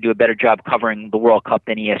ever going to do a better job covering the World Cup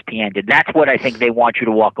than ESPN did. That's what I think they want you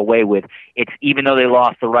to walk away with. It's, even though they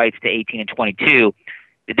lost the rights to 18 and 22,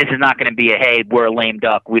 this is not going to be a, hey, we're a lame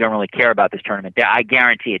duck, we don't really care about this tournament. I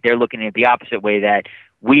guarantee it. They're looking at it the opposite way, that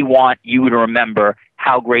we want you to remember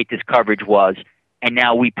how great this coverage was, and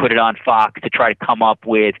now we put it on Fox to try to come up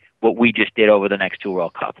with what we just did over the next two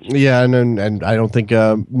World Cups. Yeah, and I don't think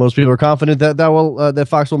most people are confident that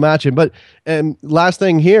Fox will match it. But last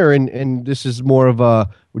thing here, and this is more of a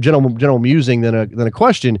general musing than a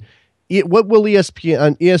question. What will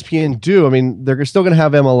ESPN do? I mean, they're still going to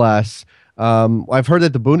have MLS. I've heard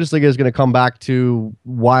that the Bundesliga is going to come back to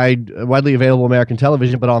widely available American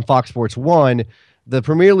television, but on Fox Sports 1. The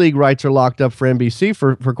Premier League rights are locked up for NBC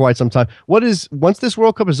for quite some time. Once this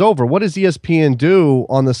World Cup is over, what does ESPN do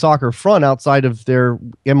on the soccer front outside of their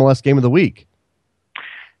MLS game of the week?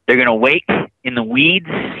 They're going to wait in the weeds.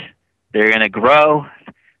 They're going to grow.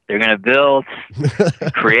 They're going to build,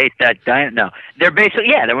 create that. No, they're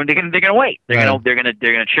basically they're going to wait. They're going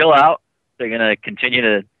to chill out. They're going to continue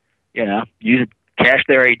to cash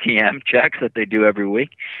their ATM checks that they do every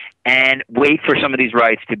week, and wait for some of these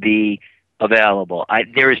rights to be available.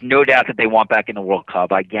 There is no doubt that they want back in the World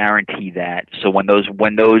Cup. I guarantee that. So when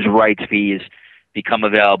those rights fees become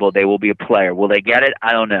available, they will be a player. Will they get it?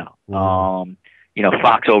 I don't know.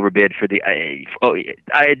 Fox overbid for the.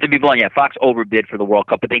 To be blunt, Fox overbid for the World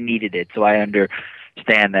Cup, but they needed it, so I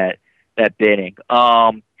understand that bidding.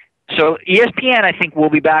 So ESPN, I think, will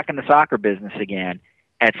be back in the soccer business again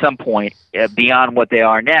at some point. Beyond what they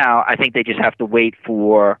are now, I think they just have to wait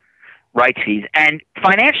for rights fees. And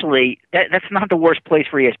financially, that's not the worst place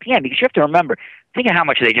for ESPN, because you have to remember, think of how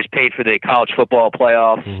much they just paid for the college football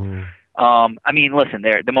playoffs. Mm-hmm. I mean, listen,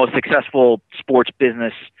 they're the most successful sports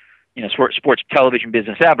business, sports television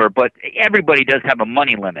business ever, but everybody does have a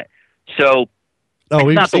money limit. So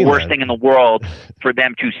it's not the worst thing in the world for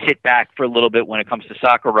them to sit back for a little bit when it comes to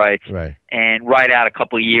soccer rights and ride out a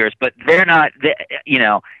couple of years. But they're not,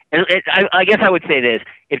 I guess I would say this: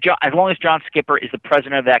 as long as John Skipper is the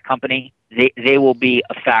president of that company, they will be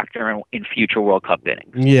a factor in future World Cup bidding.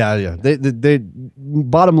 Yeah. They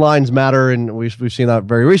bottom lines matter, and we've seen that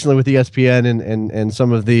very recently with ESPN and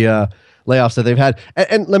some of the layoffs that they've had.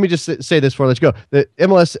 And let me just say this before I let you go: the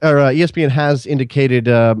MLS or ESPN has indicated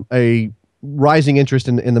a rising interest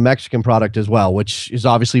in the Mexican product as well, which is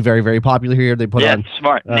obviously very, very popular here. They put on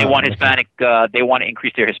smart. They want Hispanic. They want to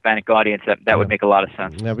increase their Hispanic audience. That would make a lot of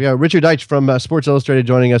sense. Yeah, we got Richard Deitsch from Sports Illustrated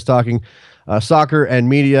joining us, talking soccer and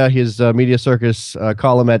media. His Media Circus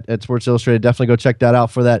column at Sports Illustrated. Definitely go check that out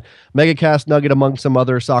for that Megacast nugget among some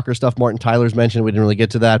other soccer stuff Martin Tyler's mentioned. We didn't really get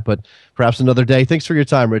to that, but perhaps another day. Thanks for your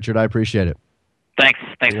time, Richard. I appreciate it. Thanks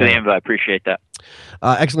for the invite. I appreciate that.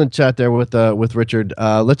 Excellent chat there with Richard.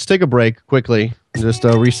 Let's take a break quickly and just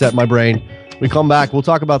reset my brain. We come back, we'll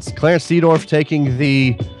talk about Clarence Seedorf taking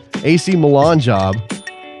the AC Milan job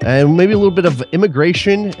and maybe a little bit of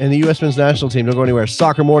immigration and the U.S. men's national team. Don't go anywhere.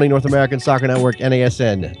 Soccer Morning, North American Soccer Network,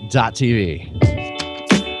 NASN.TV.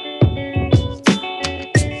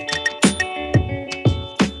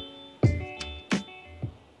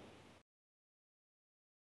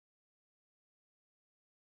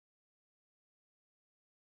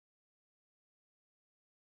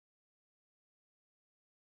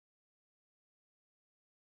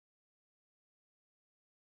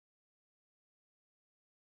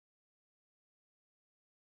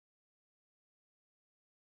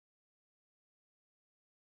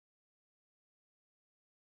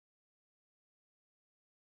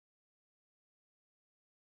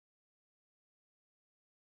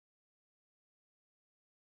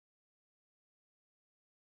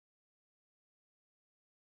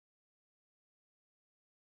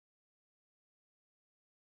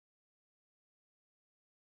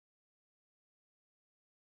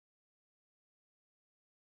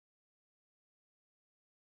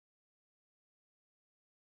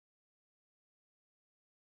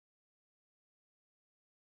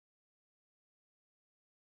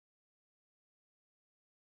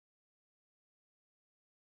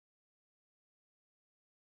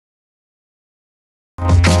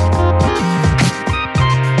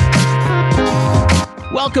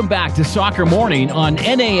 Welcome back to Soccer Morning on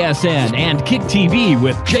NASN and Kick TV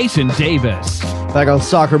with Jason Davis. Back on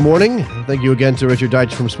Soccer Morning. Thank you again to Richard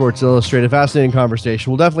Deitsch from Sports Illustrated. Fascinating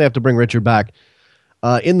conversation. We'll definitely have to bring Richard back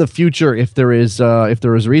in the future if there is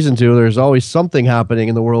reason to. There's always something happening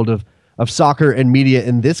in the world of soccer and media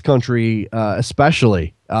in this country,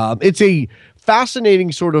 especially. It's a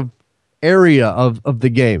fascinating sort of area of the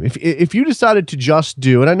game. If you decided to just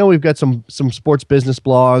do, and I know we've got some sports business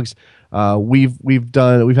blogs.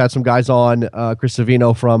 We've had some guys on, Chris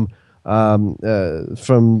Savino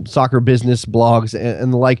from soccer business blogs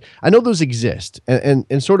and the like. I know those exist,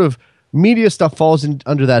 and sort of media stuff falls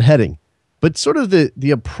under that heading. But sort of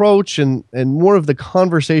the approach and more of the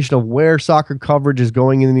conversation of where soccer coverage is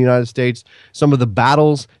going in the United States, some of the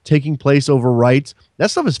battles taking place over rights,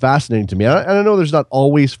 that stuff is fascinating to me. And I know there's not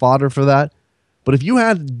always fodder for that, but if you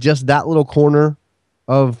had just that little corner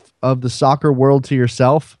of the soccer world to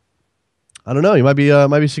yourself, I don't know, you might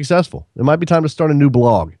be successful. It might be time to start a new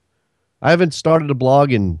blog. I haven't started a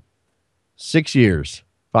blog in 6 years,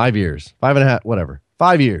 5 years, 5.5, whatever.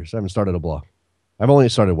 5 years I haven't started a blog. I've only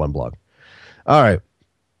started one blog. All right.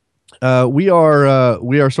 We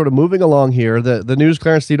are sort of moving along here. The news: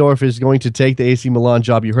 Clarence Seedorf is going to take the AC Milan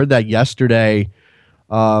job. You heard that yesterday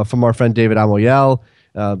from our friend David Amoyel.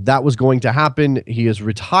 That was going to happen. He is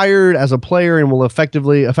retired as a player and will effective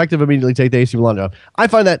immediately take the AC Milan job. I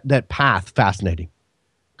find that path fascinating.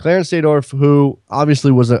 Clarence Seedorf, who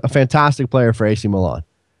obviously was a fantastic player for AC Milan,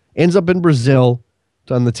 ends up in Brazil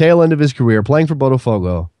on the tail end of his career playing for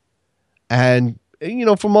Botafogo, and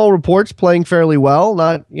from all reports, playing fairly well.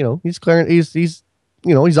 Not, he's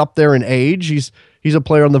up there in age. He's a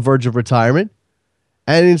player on the verge of retirement.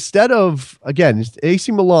 And instead of, again,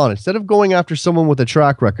 AC Milan, instead of going after someone with a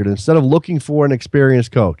track record, instead of looking for an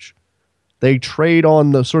experienced coach, they trade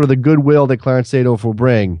on the sort of the goodwill that Clarence Seedorf will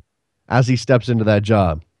bring as he steps into that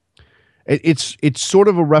job. It's sort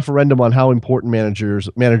of a referendum on how important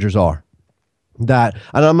managers are. And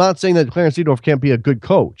I'm not saying that Clarence Seedorf can't be a good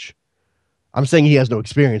coach. I'm saying he has no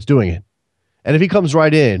experience doing it. And if he comes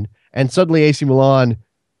right in and suddenly AC Milan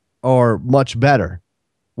are much better,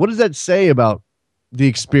 what does that say about the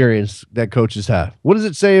experience that coaches have? What does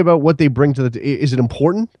it say about what they bring to is it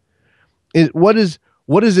important? What is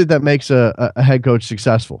it that makes a head coach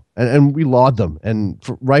successful? And we laud them, and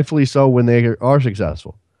rightfully so when they are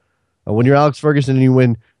successful. When you're Alex Ferguson and you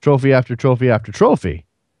win trophy after trophy after trophy,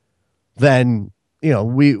 then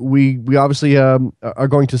we obviously are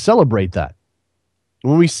going to celebrate that.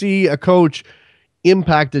 When we see a coach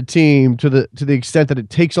impact a team to the extent that it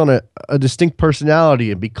takes on a distinct personality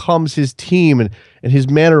and becomes his team, and his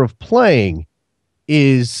manner of playing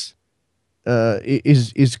is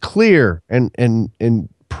clear and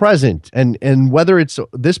present, and whether it's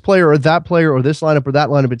this player or that player or this lineup or that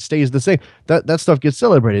lineup, it stays the same. That stuff gets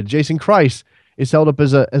celebrated. Jason Kreis is held up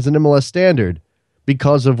as an MLS standard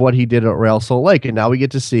because of what he did at Real Salt Lake, and now we get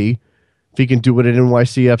to see if he can do it at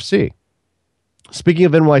NYCFC. Speaking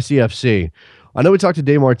of NYCFC, I know we talked to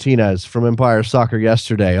Dave Martinez from Empire Soccer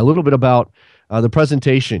yesterday a little bit about the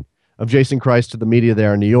presentation of Jason Kreis to the media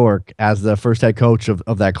there in New York as the first head coach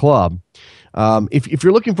of that club. If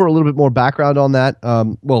you're looking for a little bit more background on that,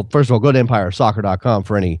 well, first of all, go to empiresoccer.com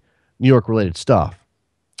for any New York-related stuff.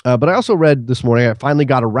 But I also read this morning, I finally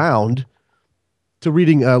got around to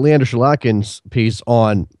reading Leander Schalatkin's piece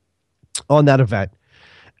on that event.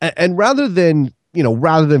 And rather than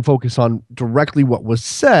focus on directly what was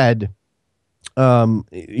said, to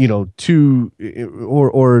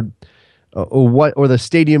or the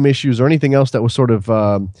stadium issues or anything else that was sort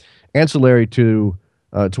of ancillary to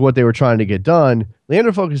what they were trying to get done,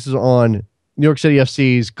 Leander focuses on New York City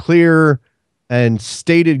FC's clear and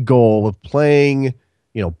stated goal of playing,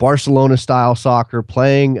 Barcelona-style soccer,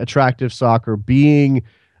 playing attractive soccer, being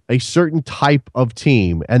a certain type of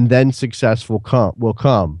team, and then success will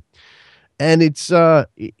come. And it's,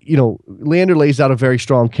 Leander lays out a very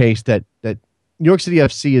strong case that New York City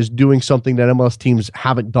FC is doing something that MLS teams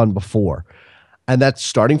haven't done before. And that's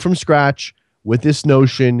starting from scratch with this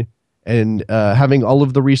notion and having all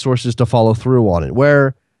of the resources to follow through on it,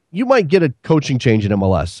 where you might get a coaching change in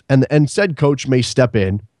MLS and said coach may step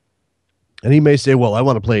in and he may say, well, I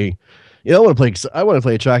want to play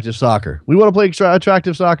attractive soccer. We want to play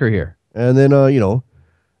attractive soccer here. And then,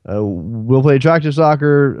 we'll play attractive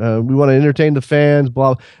socker. We want to entertain the fans,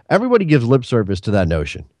 blah. Everybody gives lip service to that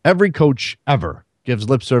notion. Every coach ever gives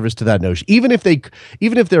lip service to that notion. Even if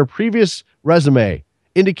their previous resume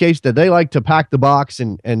indicates that they like to pack the box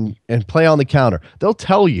and play on the counter, they'll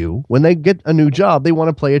tell you when they get a new job, they want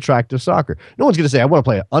to play attractive soccer. No one's going to say, I want to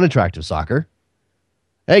play unattractive soccer.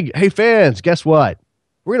 Hey fans, guess what?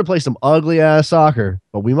 We're going to play some ugly ass soccer,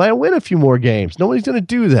 but we might win a few more games. Nobody's going to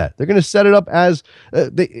do that. They're going to set it up as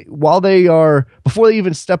before they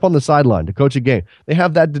even step on the sideline to coach a game. They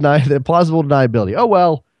have that plausible deniability. Oh,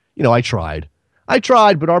 well, I tried,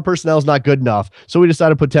 but our personnel is not good enough. So we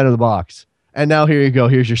decided to put 10 in the box. And now here you go.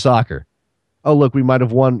 Here's your soccer. Oh, look, we might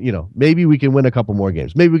have won. Maybe we can win a couple more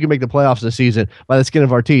games. Maybe we can make the playoffs this season by the skin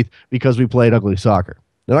of our teeth because we played ugly soccer.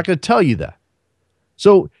 They're not going to tell you that.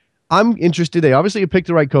 So I'm interested. They obviously have picked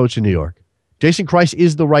the right coach in New York. Jason Kreis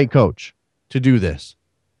is the right coach to do this.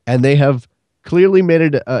 And they have clearly made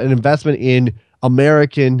it an investment in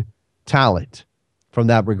American talent from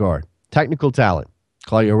that regard. Technical talent.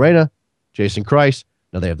 Claudio Reyna, Jason Kreis.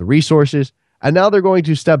 Now they have the resources. And now they're going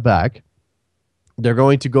to step back. They're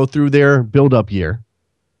going to go through their build-up year.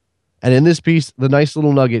 And in this piece, the nice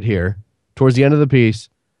little nugget here, towards the end of the piece,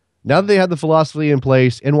 now that they have the philosophy in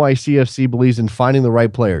place, NYCFC believes in finding the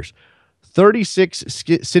right players. 36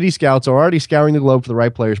 city scouts are already scouring the globe for the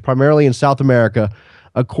right players, primarily in South America,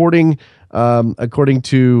 according to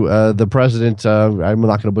the president. I'm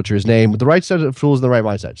not going to butcher his name, but the right set of tools and the right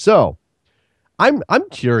mindset. So I'm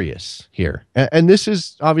curious here, and this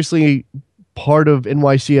is obviously part of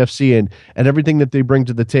NYCFC and everything that they bring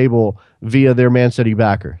to the table via their Man City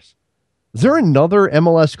backers. Is there another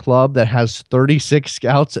MLS club that has 36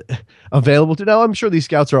 scouts available to now? I'm sure these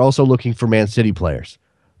scouts are also looking for Man City players.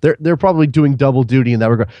 They're probably doing double duty in that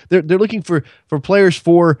regard. They're looking for players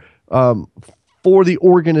for the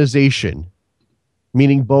organization,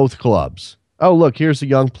 meaning both clubs. Oh, look, here's a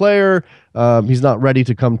young player. He's not ready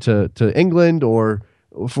to come to England, or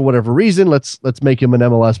for whatever reason, let's make him an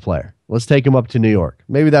MLS player. Let's take him up to New York.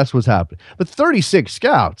 Maybe that's what's happening. But 36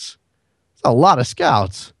 scouts, that's a lot of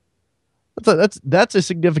scouts. That's a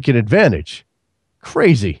significant advantage.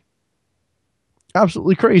 Crazy.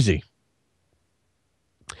 Absolutely crazy.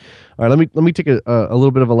 All right, let me take a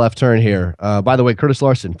little bit of a left turn here. By the way, Kurtis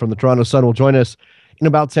Larson from the Toronto Sun will join us in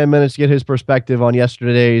about 10 minutes to get his perspective on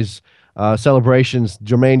yesterday's celebrations.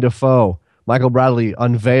 Jermain Defoe, Michael Bradley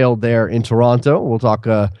unveiled there in Toronto. We'll talk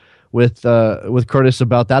with Kurtis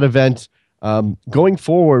about that event. Going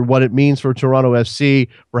forward, what it means for Toronto FC,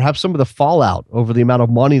 perhaps some of the fallout over the amount of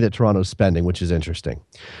money that Toronto's spending, which is interesting.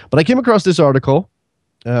 But I came across this article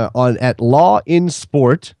at Law in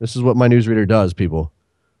Sport. This is what my newsreader does, people.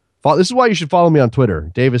 This is why you should follow me on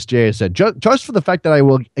Twitter. Davis J has said, just for the fact that I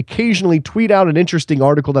will occasionally tweet out an interesting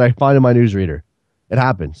article that I find in my newsreader. It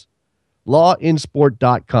happens.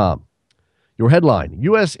 Lawinsport.com. Your headline,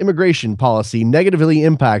 U.S. immigration policy negatively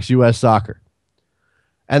impacts U.S. soccer.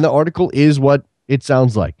 And the article is what it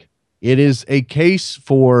sounds like. It is a case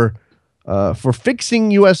for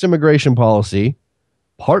fixing U.S. immigration policy,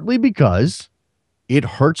 partly because it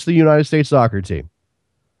hurts the United States soccer team.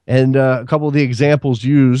 And a couple of the examples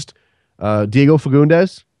used, Diego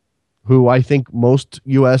Fagundes, who I think most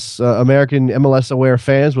U.S. American MLS-aware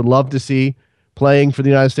fans would love to see playing for the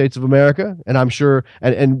United States of America. And I'm sure,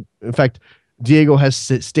 and in fact, Diego has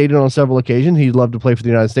stated on several occasions he'd love to play for the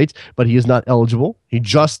United States, but he is not eligible. He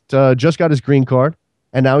just got his green card,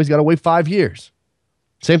 and now he's got to wait 5 years.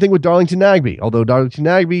 Same thing with Darlington Nagbe, although Darlington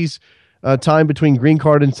Nagbe's time between green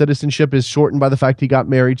card and citizenship is shortened by the fact he got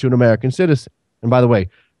married to an American citizen. And by the way,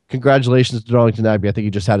 congratulations to Darlington Nagbe. I think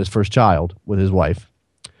he just had his first child with his wife.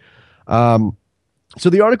 So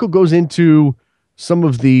the article goes into some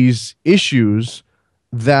of these issues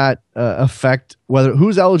that affect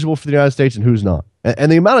who's eligible for the United States and who's not.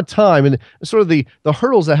 And the amount of time and sort of the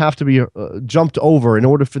hurdles that have to be jumped over in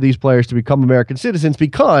order for these players to become American citizens,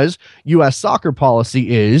 because U.S. soccer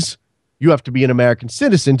policy is you have to be an American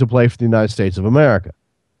citizen to play for the United States of America.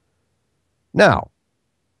 Now,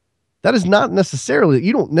 that is not necessarily,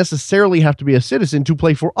 you don't necessarily have to be a citizen to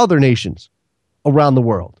play for other nations around the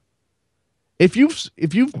world. If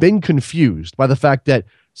you've been confused by the fact that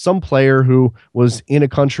some player who was in a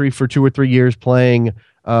country for 2 or 3 years playing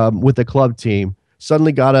with a club team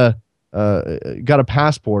suddenly got a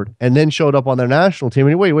passport and then showed up on their national team,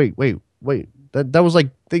 and wait, that was like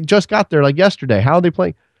they just got there like yesterday. How are they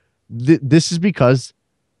playing? This is because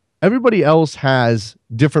everybody else has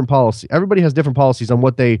different policy. Everybody has different policies on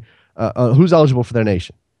what they who's eligible for their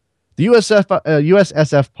nation. The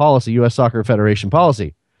USSF policy, U.S. Soccer Federation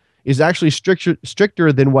policy, is actually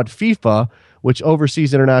stricter than what FIFA, which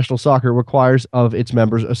oversees international soccer, requires of its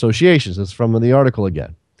members associations. That's from the article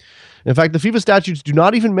again. In fact, the FIFA statutes do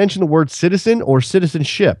not even mention the word citizen or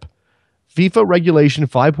citizenship. FIFA Regulation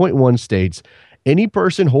 5.1 states, any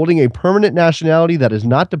person holding a permanent nationality that is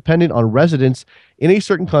not dependent on residence in a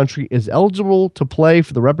certain country is eligible to play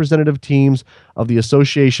for the representative teams of the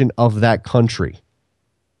association of that country.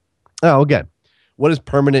 Now, again, what does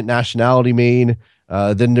permanent nationality mean?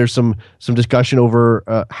 Then there's some discussion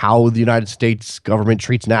over how the United States government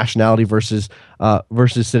treats nationality versus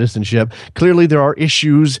citizenship. Clearly, there are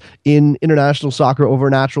issues in international soccer over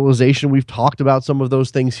naturalization. We've talked about some of those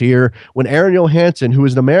things here. When Aaron Johansson, who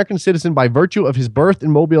is an American citizen by virtue of his birth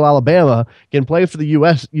in Mobile, Alabama, can play for the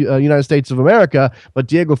United States of America, but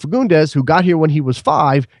Diego Fagundes, who got here when he was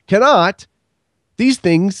 5, cannot, these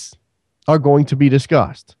things are going to be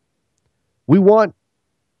discussed. We want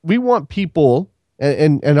people.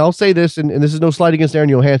 And I'll say this, and this is no slight against Aaron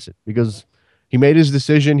Johansson, because he made his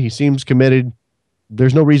decision. He seems committed.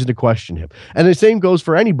 There's no reason to question him. And the same goes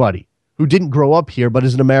for anybody who didn't grow up here but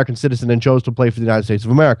is an American citizen and chose to play for the United States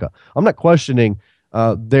of America. I'm not questioning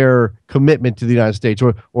their commitment to the United States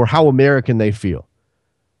or how American they feel.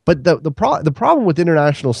 But the problem with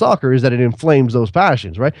international soccer is that it inflames those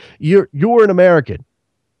passions, right? You're an American.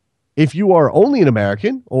 If you are only an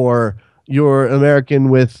American, or you're an American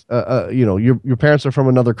with, your parents are from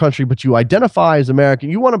another country, but you identify as American.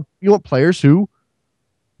 You want players who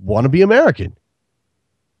want to be American.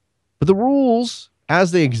 But the rules,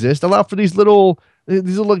 as they exist, allow for these little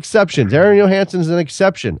exceptions. Aaron Johansson is an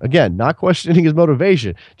exception. Again, not questioning his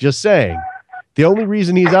motivation, just saying the only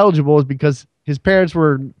reason he's eligible is because his parents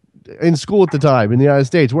were in school at the time in the United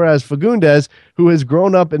States, whereas Fagundes, who has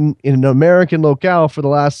grown up in an American locale for the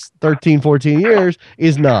last 13, 14 years,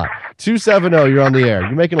 is not. 270, you're on the air.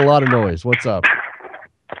 You're making a lot of noise. What's up?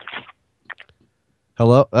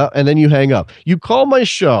 Hello? And then you hang up. You call my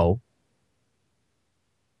show,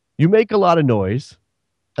 you make a lot of noise,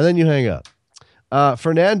 and then you hang up.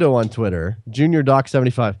 Fernando on Twitter, Junior Doc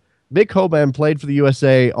 75. Mick Hoban played for the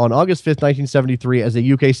USA on August 5th, 1973 as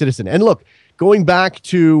a UK citizen. And look, going back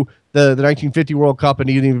to the 1950 World Cup and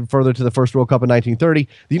even further to the first World Cup in 1930,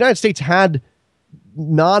 the United States had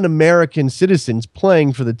non-American citizens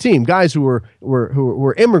playing for the team, guys who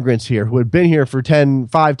were immigrants here, who had been here for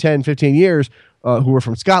 5, 10, 15 years, who were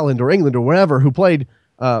from Scotland or England or wherever, who played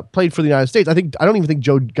for the United States. I don't even think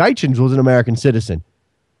Joe Deitsch was an American citizen,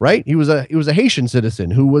 right? He was a Haitian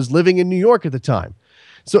citizen who was living in New York at the time.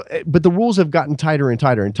 So, but the rules have gotten tighter and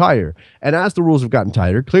tighter and tighter. And as the rules have gotten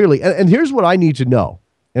tighter, clearly, and here's what I need to know,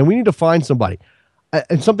 and we need to find somebody,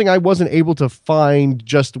 and something I wasn't able to find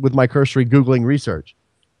just with my cursory Googling research.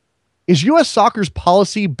 Is U.S. Soccer's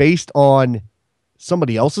policy based on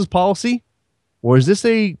somebody else's policy, or is this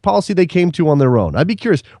a policy they came to on their own? I'd be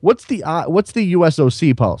curious. What's the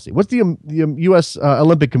USOC policy? What's the U.S.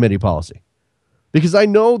 Olympic Committee policy? Because I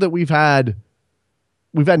know that we've had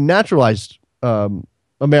naturalized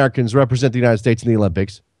Americans represent the United States in the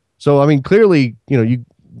Olympics. So, I mean, clearly,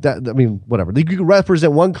 whatever. You can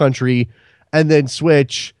represent one country and then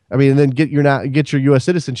switch, and then get your U.S.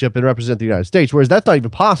 citizenship and represent the United States, whereas that's not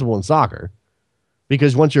even possible in soccer.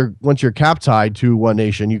 Because once you're cap tied to one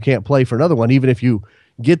nation, you can't play for another one, even if you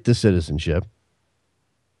get the citizenship.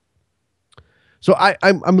 So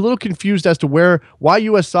I'm a little confused as to why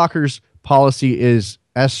U.S. Soccer's policy is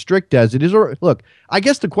as strict as it is. Or look, I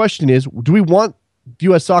guess the question is, do we want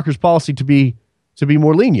U.S. Soccer's policy to be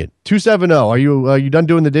more lenient? 270. Are you done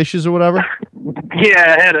doing the dishes or whatever?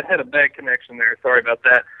 Yeah, I had a bad connection there. Sorry about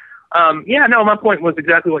that. My point was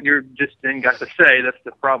exactly what you're just then got to say. That's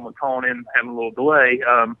the problem with calling in, having a little delay.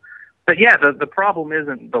 But yeah, the problem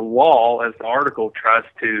isn't the law, as the article tries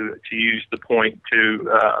to use the point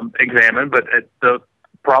to examine, but the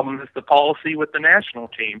problem is the policy with the national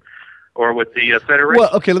team or with the federation.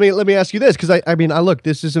 Well, okay, let me ask you this, because I look,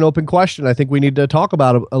 this is an open question. I think we need to talk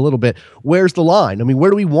about it a little bit. Where's the line?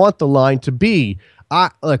 Where do we want the line to be?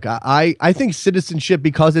 I think citizenship,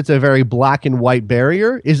 because it's a very black and white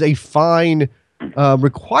barrier, is a fine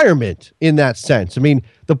requirement in that sense.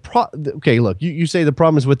 Look, you say the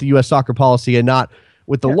problem is with the U.S. soccer policy and not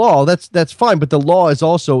with the law. That's fine, but the law is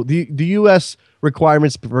also the U.S.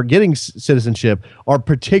 requirements for getting citizenship are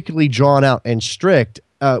particularly drawn out and strict.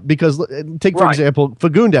 Because take, for example,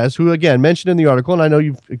 Fagundes, who, again, mentioned in the article, and I know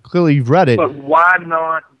you've read it. But why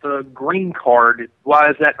not the green card? Why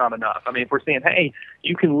is that not enough? If we're saying, hey,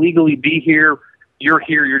 you can legally be here, you're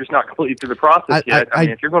just not completely through the process yet.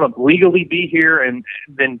 If you're going to legally be here, and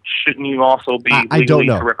then shouldn't you also be legally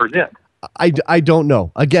to represent? I don't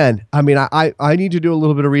know. Again, I need to do a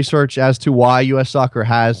little bit of research as to why U.S. Soccer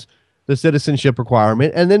has the citizenship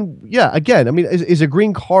requirement. And then, is a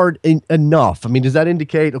green card enough? Does that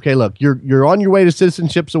indicate, okay, look, you're on your way to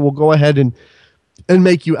citizenship, so we'll go ahead and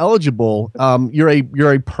make you eligible.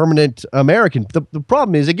 You're a permanent American. The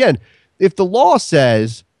problem is, again, if the law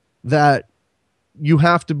says that you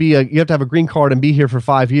have to have a green card and be here for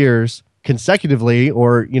 5 years consecutively,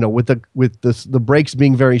 or with the breaks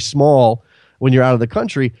being very small, when you're out of the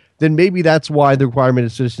country, then maybe that's why the requirement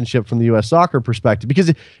is citizenship from the U.S. soccer perspective.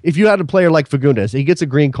 Because if you had a player like Fagundes, he gets a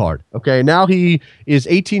green card. Okay, now he is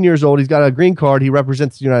 18 years old. He's got a green card. He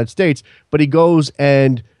represents the United States, but he goes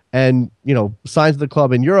and signs the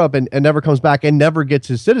club in Europe and never comes back and never gets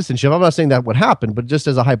his citizenship. I'm not saying that would happen, but just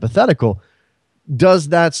as a hypothetical, does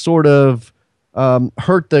that sort of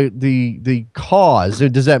hurt the cause?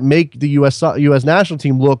 Does that make the U.S. national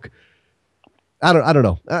team look? I don't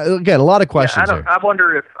know. Again, a lot of questions. Yeah, I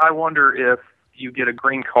wonder if you get a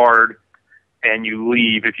green card and you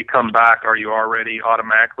leave. If you come back, are you already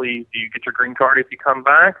automatically? Do you get your green card if you come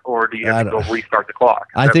back, or do you have to go restart the clock?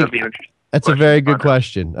 I think that's a very good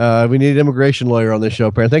question. We need an immigration lawyer on this show,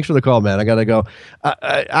 Perrin. Thanks for the call, man. I gotta go.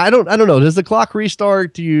 I don't know. Does the clock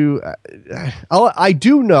restart? I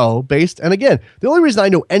do know and again, the only reason I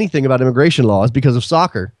know anything about immigration law is because of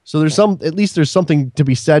soccer. So there's something to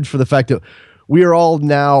be said for the fact that we are all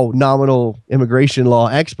now nominal immigration law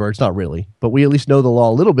experts. Not really, but we at least know the law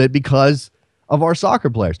a little bit because of our soccer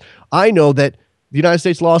players. I know that the United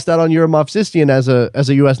States lost out on Yoram Movsisyan as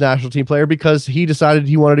a U.S. national team player because he decided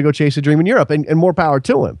he wanted to go chase a dream in Europe, and more power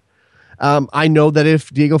to him. I know that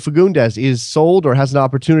if Diego Fagundes is sold or has an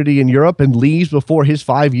opportunity in Europe and leaves before his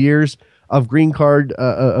 5 years of green card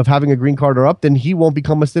of having a green card are up, then he won't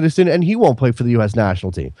become a citizen and he won't play for the U.S.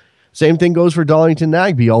 national team. Same thing goes for Darlington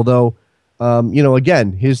Nagbe, although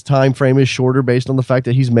again, his time frame is shorter based on the fact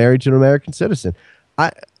that he's married to an American citizen.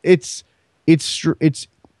 It's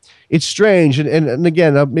strange, and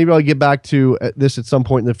again, maybe I'll get back to this at some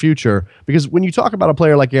point in the future, because when you talk about a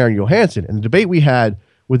player like Aron Johansson and the debate we had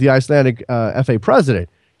with the Icelandic FA president,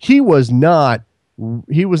 he was not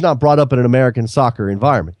brought up in an American soccer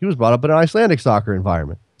environment. He was brought up in an Icelandic soccer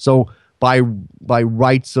environment. So by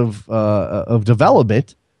rights of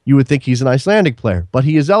development, you would think he's an Icelandic player, but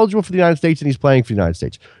he is eligible for the United States and he's playing for the United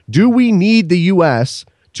States. Do we need the U.S.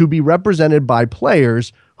 to be represented by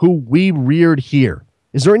players who we reared here?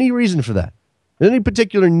 Is there any reason for that? Any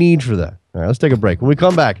particular need for that? All right, let's take a break. When we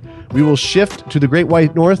come back, we will shift to the Great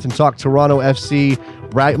White North and talk Toronto FC.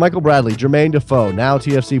 Michael Bradley, Jermain Defoe, now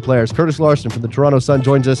TFC players. Kurtis Larson from the Toronto Sun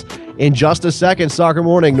joins us in just a second. Soccer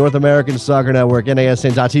Morning, North American Soccer Network,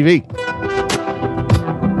 NASN.TV.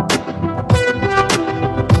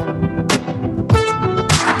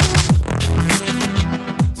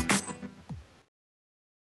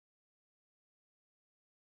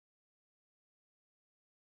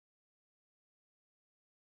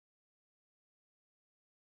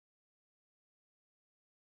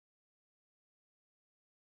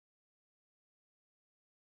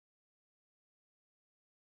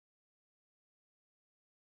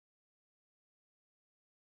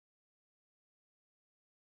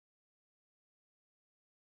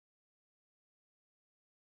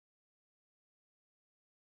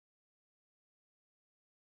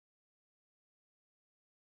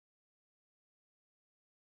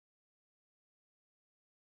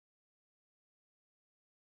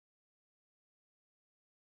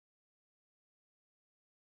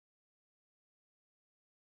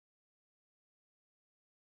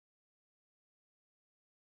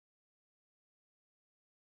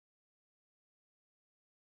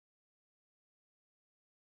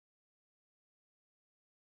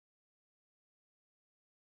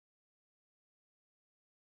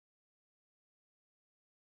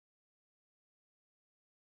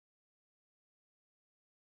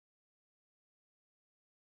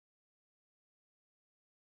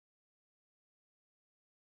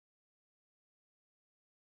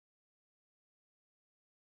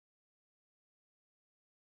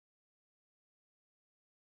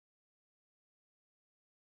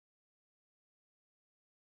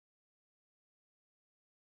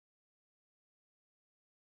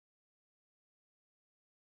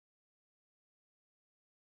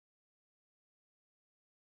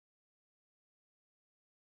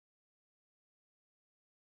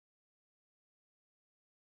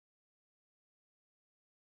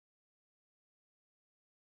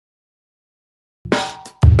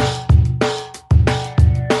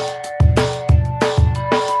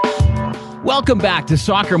 Welcome back to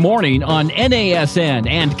Soccer Morning on NASN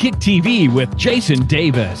and Kick TV with Jason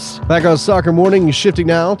Davis. Back on Soccer Morning, shifting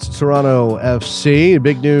now to Toronto FC.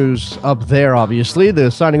 Big news up there, obviously.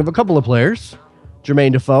 The signing of a couple of players.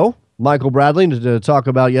 Jermain Defoe, Michael Bradley, to talk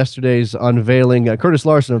about yesterday's unveiling. Kurtis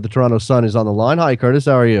Larson of the Toronto Sun is on the line. Hi, Kurtis.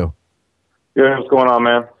 How are you? Good. What's going on,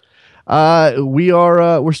 man?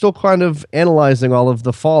 We're still kind of analyzing all of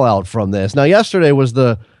the fallout from this. Now, yesterday was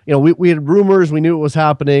we had rumors, we knew it was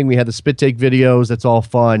happening. We had the spit take videos. That's all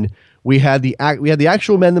fun. We had the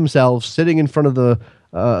actual men themselves sitting in front of the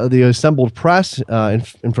the assembled press in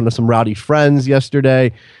front of some rowdy friends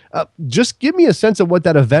yesterday. Just give me a sense of what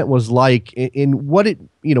that event was like, in what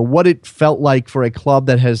it felt like for a club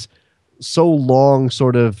that has so long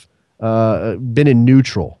sort of been in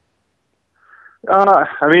neutral.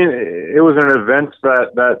 I mean, it was an event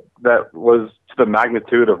that was to the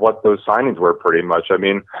magnitude of what those signings were, pretty much. I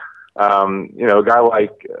mean, a guy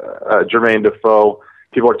like Jermain Defoe,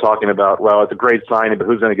 people are talking about, well, it's a great signing, but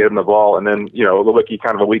who's going to get him the ball? And then, Lewicki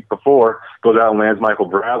kind of a week before goes out and lands Michael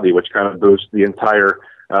Bradley, which kind of boosts the entire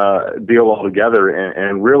deal altogether,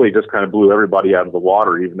 and really just kind of blew everybody out of the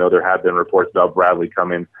water, even though there had been reports about Bradley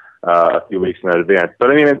coming a few weeks in advance. But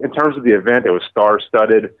I mean, in terms of the event, it was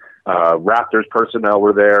star-studded. Raptors personnel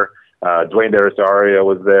were there. Dwayne De Rosario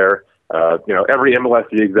was there. Every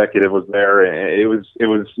MLSE executive was there. And it was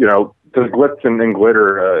the glitz and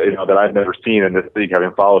glitter, that I've never seen in this league,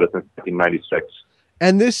 having followed it since 1996.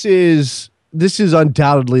 And this is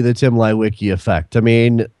undoubtedly the Tim Leiweke effect. I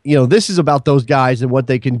mean, this is about those guys and what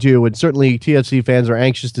they can do. And certainly TFC fans are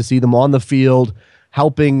anxious to see them on the field,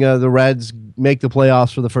 helping the Reds make the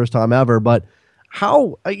playoffs for the first time ever. But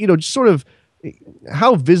how, just sort of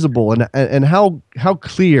how visible and how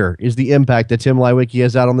clear is the impact that Tim Leiweke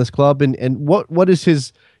has had on this club, and what is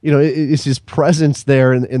his, is his presence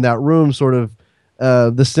there in that room sort of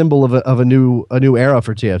the symbol of a new era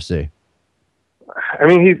for TFC? I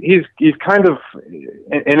mean, he's kind of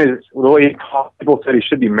in his the way he talks. People said he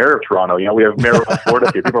should be mayor of Toronto. We have mayor of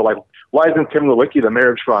Florida here. People are like, why isn't Tim Leiweke the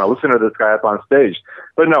mayor of Toronto? Listen to this guy up on stage.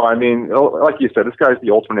 But no, I mean, like you said, this guy's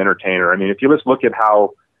the ultimate entertainer. I mean, if you just look at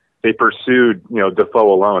how they pursued,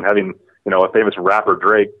 Defoe alone, having, a famous rapper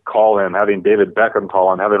Drake call him, having David Beckham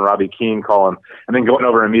call him, having Robbie Keane call him, and then going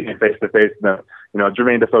over and meeting face to face.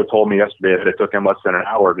 Jermain Defoe told me yesterday that it took him less than an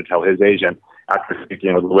hour to tell his agent after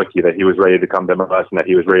speaking with Leiweke that he was ready to come to MLS and that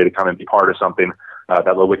he was ready to come and be part of something that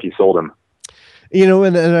Leiweke sold him.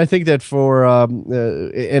 And I think that for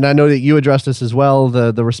and I know that you addressed this as well,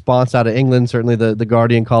 the response out of England, certainly the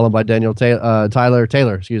Guardian column by Daniel Taylor,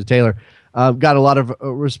 got a lot of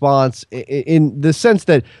response in the sense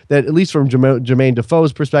that at least from Jermain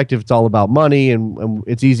Defoe's perspective, it's all about money, and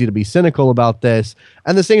it's easy to be cynical about this.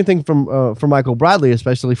 And the same thing from Michael Bradley,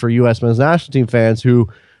 especially for U.S. men's national team fans who,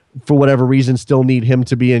 for whatever reason, still need him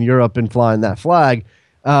to be in Europe and flying that flag.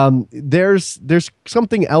 There's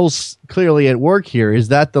something else clearly at work here. Is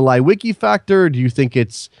that the Leiweke factor? Do you think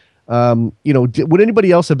it's would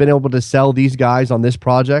anybody else have been able to sell these guys on this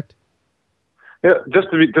project? Yeah, just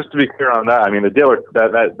to be clear on that, I mean, the deal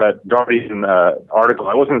that Guardian article,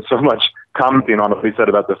 I wasn't so much commenting on what he said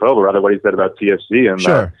about Defoe, but rather what he said about TFC, and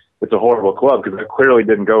sure. It's a horrible club, because it clearly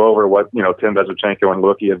didn't go over what Tim Bezichenko and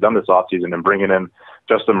Leiweke have done this offseason, and bringing in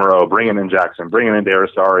Justin Moreau, bringing in Jackson, bringing in De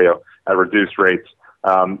Rosario at reduced rates.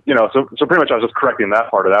 So pretty much I was just correcting that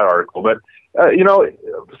part of that article. But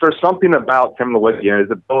there's something about Tim Leiweke and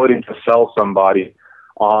his ability to sell somebody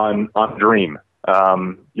on dream.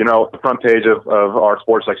 The front page of our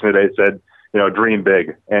sports section today said, dream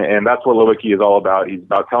big. And that's what Leiweke is all about. He's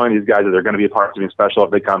about telling these guys that they're going to be a part of something special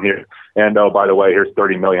if they come here. And, oh, by the way, here's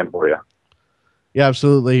 $30 million for you. Yeah,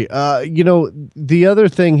 absolutely. The other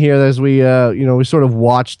thing here, as we sort of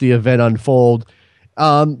watched the event unfold,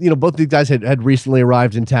 both these guys had recently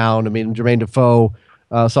arrived in town. I mean, Jermain Defoe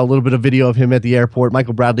saw a little bit of video of him at the airport.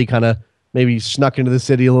 Michael Bradley kind of maybe snuck into the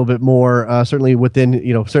city a little bit more. Certainly within,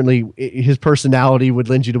 certainly his personality would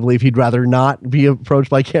lend you to believe he'd rather not be approached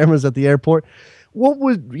by cameras at the airport. What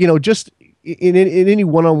would, just in any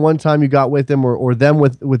one-on-one time you got with them or them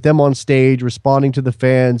with them on stage responding to the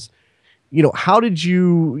fans, how did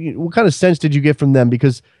what kind of sense did you get from them?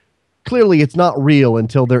 Because clearly it's not real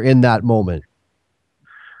until they're in that moment.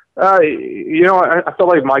 I felt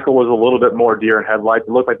like Michael was a little bit more deer in headlights.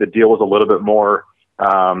 It looked like the deal was a little bit more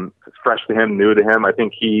fresh to him, new to him. I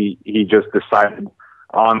think he just decided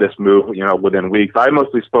on this move, within weeks. I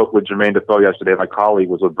mostly spoke with Jermain Defoe yesterday. My colleague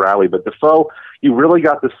was with Bradley, but Defoe, you really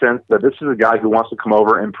got the sense that this is a guy who wants to come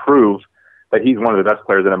over and prove that he's one of the best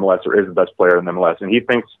players in MLS, or is the best player in MLS. And he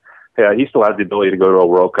thinks he still has the ability to go to a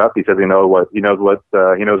World Cup. He says he knows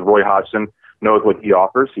Roy Hodgson knows what he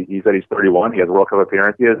offers. He said he's 31. He has World Cup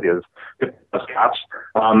appearances. He has 50+ caps.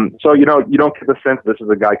 So, you don't get the sense this is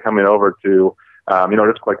a guy coming over to,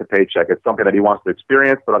 just collect a paycheck. It's something that he wants to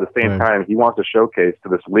experience, but at the same time, he wants to showcase to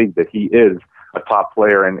this league that he is a top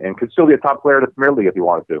player and could still be a top player in the Premier League if he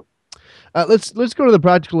wanted to. Let's go to the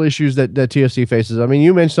practical issues that TFC faces. I mean,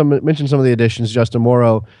 you mentioned some of the additions. Justin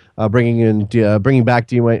Moreau bringing back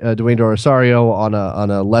Dwayne De Rosario on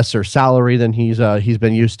a lesser salary than he's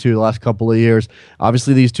been used to the last couple of years.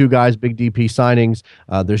 Obviously, these two guys, big DP signings.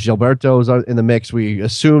 There's Gilberto's in the mix. We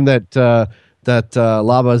assume that that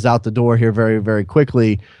Laba is out the door here very, very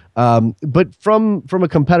quickly. But from a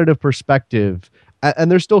competitive perspective,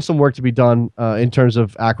 and there's still some work to be done in terms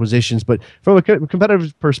of acquisitions, but from a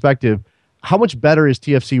competitive perspective, how much better is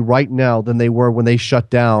TFC right now than they were when they shut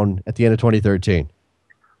down at the end of 2013?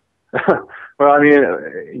 Well, I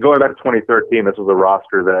mean, going back to 2013, this was a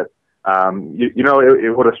roster that,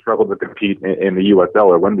 it would have struggled to compete in the USL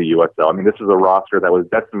or win the USL. I mean, this is a roster that was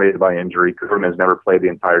decimated by injury. Kurman has never played the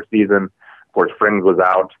entire season. Of course, Frings was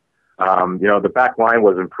out. The back line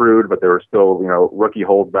was improved, but there were still, rookie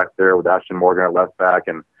holes back there with Ashton Morgan at left back,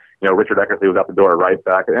 and, Richard Eckersley was out the door at right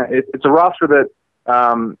back. It's a roster that,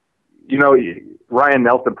 Ryan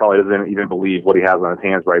Nelson probably doesn't even believe what he has on his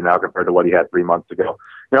hands right now compared to what he had 3 months ago.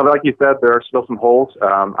 Like you said, there are still some holes.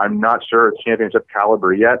 I'm not sure it's championship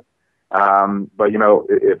caliber yet. But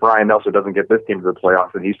if Ryan Nelson doesn't get this team to the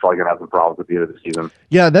playoffs, then he's probably going to have some problems at the end of the season.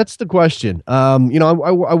 Yeah, that's the question. I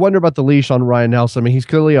wonder about the leash on Ryan Nelson. I mean, he's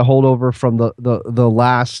clearly a holdover from the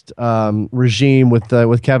last regime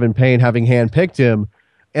with Kevin Payne having handpicked him.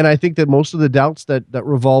 And I think that most of the doubts that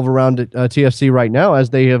revolve around TFC right now,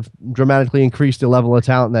 as they have dramatically increased the level of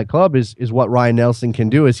talent in that club, is what Ryan Nelson can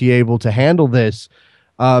do. Is he able to handle this?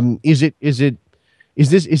 Is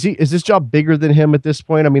this job bigger than him at this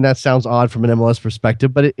point? I mean, that sounds odd from an MLS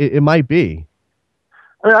perspective, but it might be.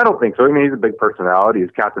 I mean, I don't think so. I mean, he's a big personality.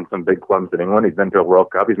 He's captained some big clubs in England. He's been to a World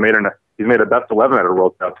Cup. He's made a best 11 at a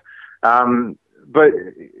World Cup. But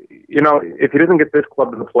if he doesn't get this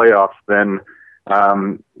club to the playoffs, then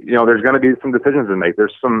there's going to be some decisions to make.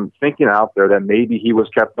 There's some thinking out there that maybe he was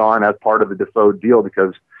kept on as part of the Defoe deal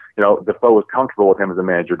because Defoe was comfortable with him as a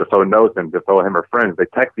manager. Defoe knows him. Defoe and him are friends. They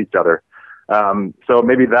text each other. So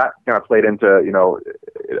maybe that kind of played into,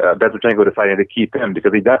 Bezbatchenko deciding to keep him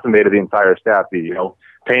because he decimated the entire staff.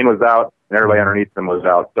 Payne was out and everybody underneath him was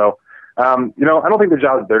out. So, I don't think the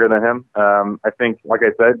job is bigger than him. I think, like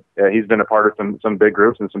I said, he's been a part of some big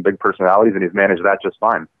groups and some big personalities, and he's managed that just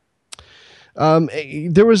fine.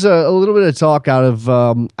 There was a little bit of talk out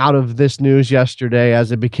of this news yesterday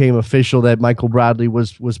as it became official that Michael Bradley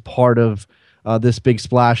was part of this big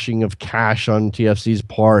splashing of cash on TFC's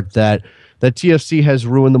part, that TFC has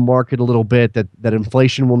ruined the market a little bit, that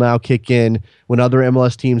inflation will now kick in when other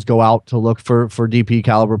MLS teams go out to look for DP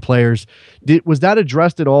caliber players. Was that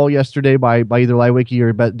addressed at all yesterday by either Leiweke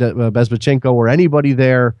or Bezbatchenko or anybody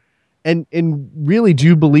there? And really, do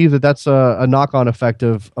you believe that that's a knock-on effect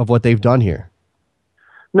of what they've done here?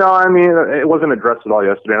 No, I mean, it wasn't addressed at all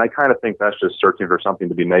yesterday, and I kind of think that's just searching for something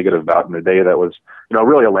to be negative about in a day that was,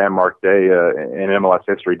 really a landmark day in MLS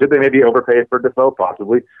history. Did they maybe overpay for Defoe?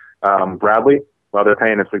 Possibly. Bradley, well, they're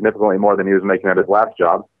paying him significantly more than he was making at his last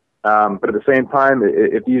job. But at the same time,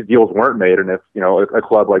 if these deals weren't made, and if a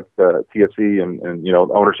club like the TFC and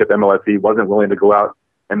ownership MLSE wasn't willing to go out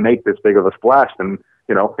and make this big of a splash, then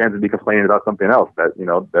fans would be complaining about something else, that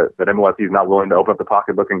MLSE is not willing to open up the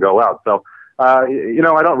pocketbook and go out. So, I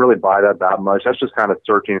don't really buy that much. That's just kind of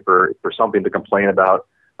searching for something to complain about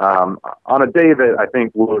on a day that I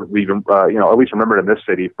think will be, at least remembered in this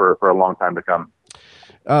city for a long time to come.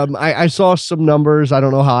 I saw some numbers. I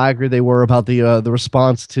don't know how accurate they were about the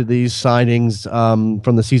response to these signings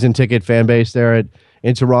from the season ticket fan base there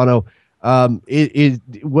in Toronto.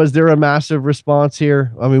 Was there a massive response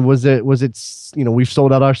here? I mean, was it we've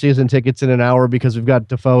sold out our season tickets in an hour because we've got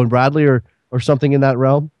Defoe and Bradley or something in that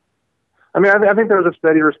realm? I mean, I think there was a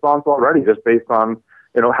steady response already just based on,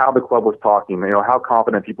 how the club was talking, how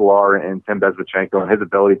confident people are in Tim Bezbatchenko and his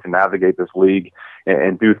ability to navigate this league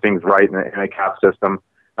and do things right in a cap system.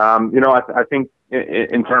 I think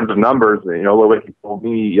in terms of numbers, Leiweke told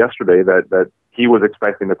me yesterday that he was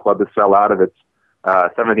expecting the club to sell out of its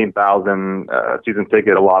 17,000 season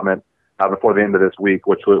ticket allotment before the end of this week,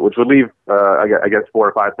 which would leave, I guess, 4,000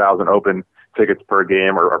 or 5,000 open tickets per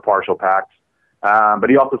game or partial packs. But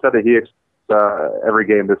he also said that he expects every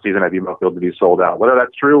game this season at BMO Field to be sold out. Whether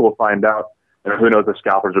that's true, we'll find out. Who knows if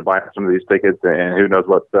scalpers are buying some of these tickets, and who knows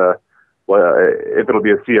if it'll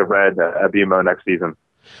be a sea of red at BMO next season.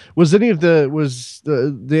 Was any of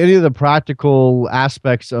the practical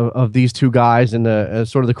aspects of these two guys and the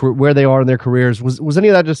sort of where they are in their careers, was any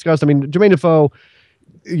of that discussed? I mean, Jermain Defoe,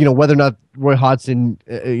 whether or not Roy Hodgson,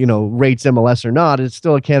 rates MLS or not, it's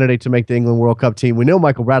still a candidate to make the England World Cup team. We know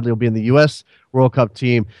Michael Bradley will be in the U.S. World Cup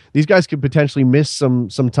team. These guys could potentially miss some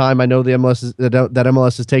time. I know the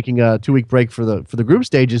MLS is taking a 2-week break for the group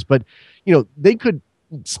stages, but they could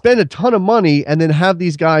spend a ton of money and then have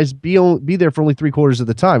these guys be there for only 3/4 of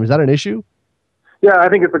the time. Is that an issue? Yeah, I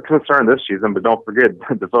think it's a concern this season, but don't forget,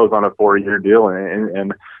 Defoe's on a 4-year deal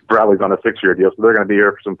and Bradley's on a 6-year deal, so they're going to be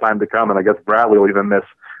here for some time to come, and I guess Bradley will even miss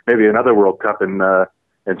maybe another World Cup in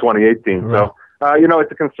in 2018. Right. So,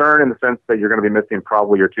 it's a concern in the sense that you're going to be missing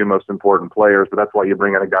probably your two most important players, but that's why you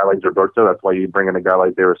bring in a guy like Roberto. That's why you bring in a guy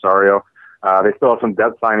like De Rosario. They still have some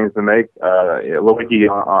depth signings to make. Lowicki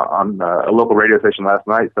on a local radio station last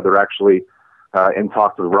night said they're actually in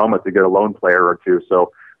talks with Roma to get a loan player or two.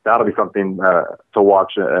 So that'll be something to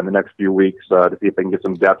watch in the next few weeks to see if they can get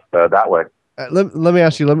some depth that way. Let me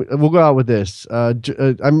ask you. We'll go out with this. We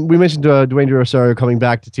mentioned Dwayne De Rosario coming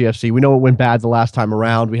back to TFC. We know it went bad the last time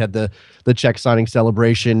around. We had the Czech signing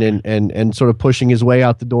celebration and sort of pushing his way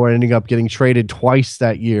out the door, ending up getting traded twice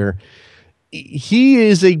that year. He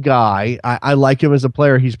is a guy. I like him as a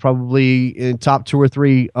player. He's probably in top 2 or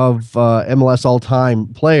 3 of MLS all-time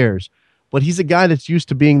players. But he's a guy that's used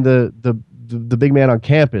to being the big man on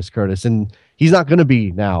campus, Kurtis, and he's not going to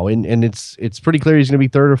be now. And it's pretty clear he's going to be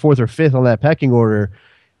 3rd or 4th or 5th on that pecking order.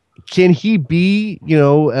 Can he be,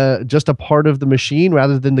 just a part of the machine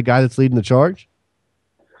rather than the guy that's leading the charge?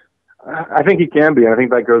 I think he can be. And I think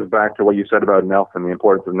that goes back to what you said about Nelson, the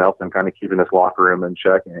importance of Nelson kind of keeping this locker room in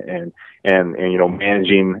check and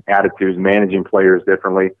managing attitudes, managing players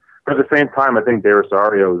differently. But at the same time, I think De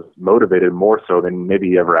Rosario is motivated more so than maybe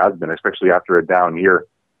he ever has been, especially after a down year.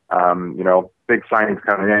 Big signings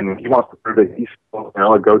coming in. He wants to prove that he's still,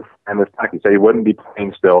 a go-to in this attack. He said he wouldn't be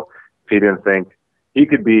playing still if he didn't think he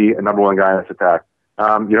could be a number 1 guy in this attack.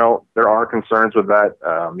 There are concerns with that.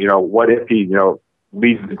 What if he,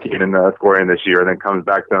 leads the team in scoring this year and then comes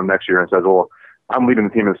back to them next year and says, well, I'm leading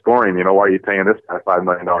the team in scoring. Why are you paying this guy $5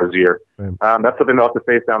 million a year? Right. That's something they'll have to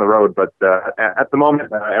face down the road. But at the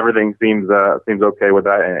moment, everything seems okay with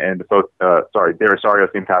that. And De Rosario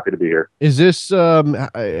seems happy to be here. Is this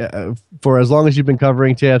for as long as you've been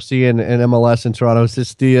covering TFC and MLS in Toronto? Is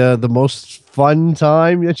this the most fun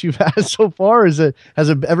time that you've had so far? Has it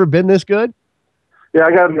ever been this good? Yeah,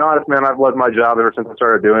 I got to be honest, man. I've loved my job ever since I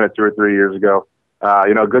started doing it 2 or 3 years ago.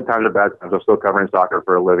 Good times or bad times. I'm still covering soccer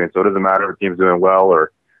for a living, so it doesn't matter if a team's doing well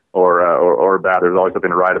or bad. There's always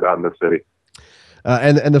something to write about in this city.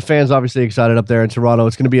 And the fans obviously excited up there in Toronto.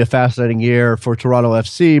 It's going to be a fascinating year for Toronto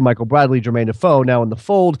FC. Michael Bradley, Jermain Defoe now in the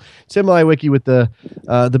fold. Tim Lewicki with the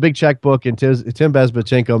big checkbook, and Tim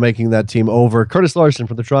Bezbatchenko making that team over. Kurtis Larson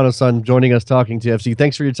from the Toronto Sun joining us talking TFC.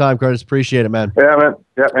 Thanks for your time, Kurtis. Appreciate it, man. Yeah, man.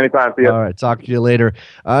 Yeah, anytime. See you. All right, talk to you later.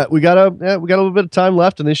 We got a little bit of time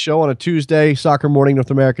left in this show on a Tuesday, Soccer Morning,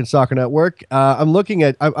 North American Soccer Network. I'm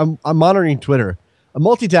monitoring Twitter. A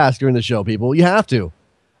multitasker in the show, people. You have to.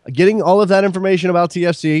 Getting all of that information about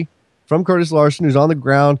TFC from Kurtis Larson, who's on the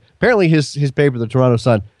ground. Apparently his paper, the Toronto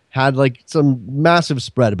Sun, had some massive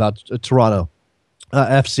spread about Toronto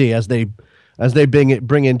FC as they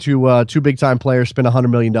bring in two big-time players, spend $100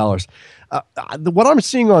 million. What I'm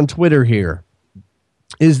seeing on Twitter here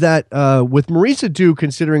is that with Maurice Adu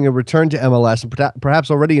considering a return to MLS and perhaps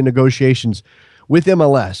already in negotiations with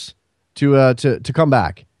MLS to come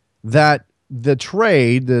back, that the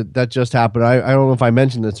trade that just happened, I don't know if I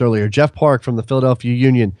mentioned this earlier, Jeff Park from the Philadelphia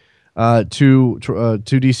Union to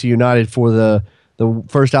DC United for the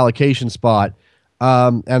first allocation spot,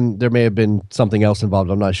 and there may have been something else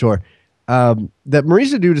involved, I'm not sure, that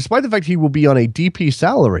Maurice Adu, despite the fact he will be on a DP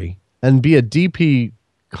salary and be a DP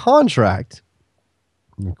contract,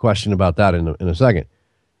 question about that in a second,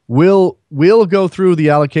 will go through the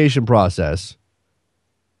allocation process,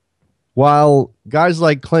 while guys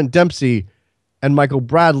like Clint Dempsey and Michael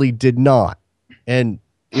Bradley did not. And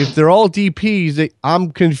if they're all DPs, I'm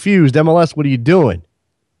confused. MLS, what are you doing?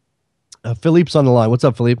 Philippe's on the line. What's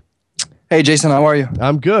up, Philippe? Hey, Jason, how are you?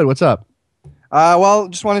 I'm good. What's up?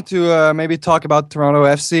 Just wanted to maybe talk about Toronto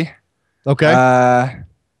FC. Okay.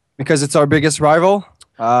 Because it's our biggest rival.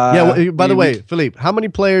 By the way, Philippe, how many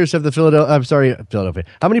players have Philadelphia.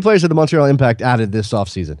 How many players have the Montreal Impact added this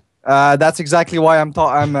offseason? That's exactly why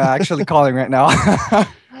I'm actually calling right now.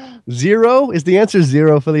 0? Is the answer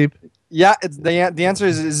 0, Philippe? Yeah, it's the answer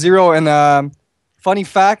is 0. And funny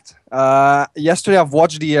fact, yesterday I've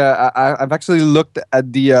watched I've actually looked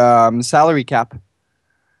at the salary cap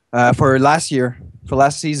for last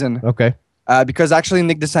season. Okay. Because actually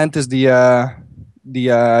Nick DeSantis,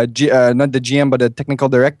 not the GM but the technical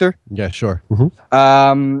director. Yeah, sure.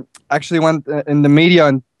 Mm-hmm. Actually went in the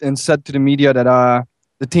media and said to the media that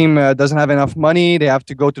the team doesn't have enough money. They have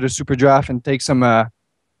to go to the super draft and take some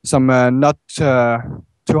not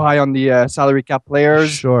too high on the salary cap players.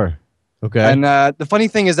 Sure. Okay. And the funny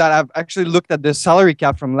thing is that I've actually looked at the salary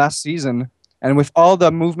cap from last season, and with all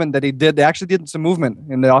the movement that they actually did some movement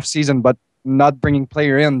in the off season, but not bringing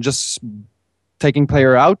player in, just taking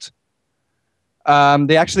player out.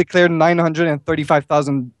 They actually cleared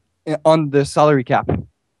 $935,000 on the salary cap.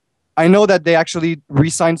 I know that they actually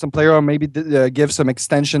re-signed some player or maybe give some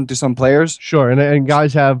extension to some players. Sure, and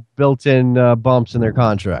guys have built-in bumps in their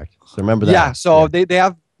contract. So remember that. Yeah, so they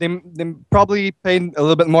probably paid a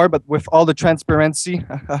little bit more, but with all the transparency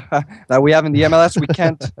that we have in the MLS, we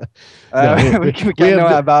can't we can't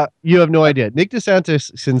know about. You have no idea. Nick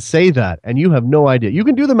DeSantis can say that, and you have no idea. You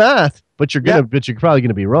can do the math, but you're probably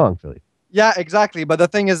gonna be wrong, Philly. Yeah, exactly. But the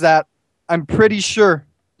thing is that I'm pretty sure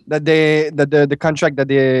that the contract that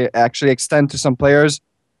they actually extend to some players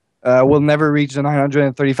will never reach the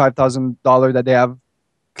 $935,000 that they have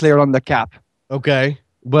cleared on the cap. Okay,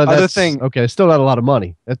 but that's okay. Still not a lot of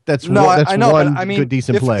money. That's no, one, that's I know. one but, I mean, good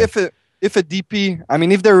decent play. If a DP, I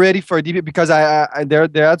mean, if they're ready for a DP, because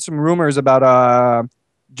there had some rumors about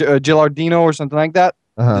Gilardino or something like that,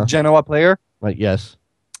 the Genoa player. Right. Yes.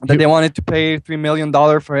 That they wanted to pay $3 million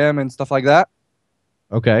for him and stuff like that.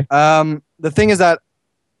 Okay. The thing is that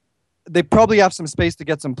they probably have some space to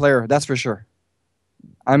get some player. That's for sure.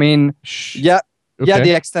 I mean,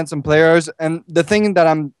 they extend some players, and the thing that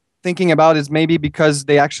I'm thinking about is maybe because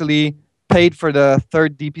they actually paid for the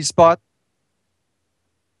third DP spot.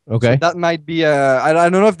 Okay. So that might be I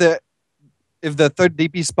don't know if the third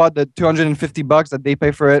DP spot, the $250 that they pay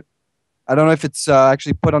for it, I don't know if it's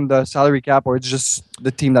actually put on the salary cap or it's just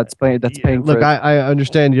the team that's paying for it. Look, I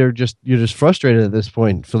understand you're just frustrated at this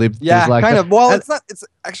point, Philippe. Yeah, kind of. Well, it's not. It's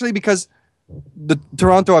actually because the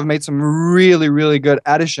Toronto have made some really, really good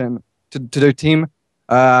addition to their team.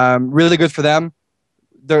 Really good for them.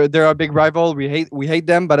 They're a big rival. We hate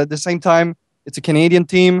them, but at the same time, it's a Canadian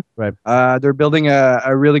team. Right. They're building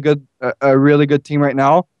a really good team right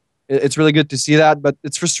now. It's really good to see that, but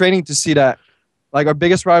it's frustrating to see that. Like our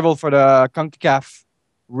biggest rival for the CONCACAF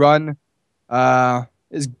run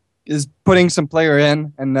is putting some player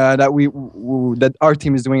in, and that our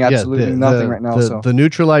team is doing absolutely nothing right now. The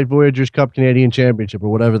Neutralite Voyagers Cup Canadian Championship, or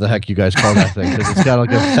whatever the heck you guys call that thing, because it's got like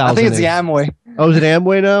 1,000. I think it's the Amway. Oh, is it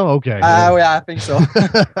Amway now? Okay. Yeah, I think so.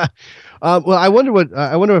 Well, I wonder what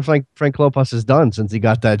Frank Klopas has done since he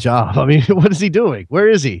got that job. I mean, what is he doing? Where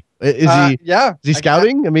is he? Is he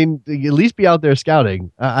scouting? I mean, at least be out there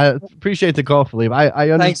scouting. I appreciate the call, Philippe.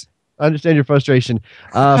 I understand your frustration.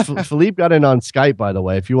 Philippe got in on Skype, by the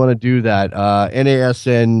way. If you want to do that,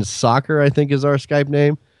 NASN Soccer, I think, is our Skype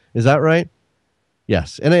name. Is that right?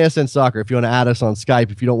 Yes, NASN Soccer. If you want to add us on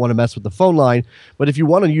Skype, if you don't want to mess with the phone line, but if you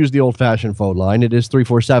want to use the old-fashioned phone line, it is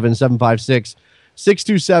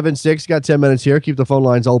 347-756-6276. Got 10 minutes here. Keep the phone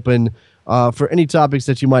lines open for any topics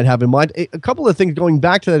that you might have in mind. A couple of things going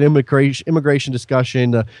back to that immigration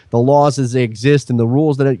discussion, the laws as they exist and the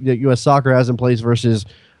rules that U.S. Soccer has in place versus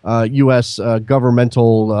U.S.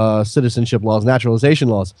 Governmental citizenship laws, naturalization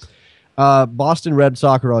laws. Boston Red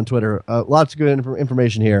Soccer on Twitter. Lots of good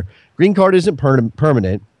information here. Green card isn't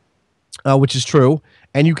permanent, which is true.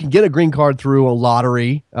 And you can get a green card through a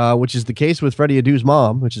lottery, which is the case with Freddie Adu's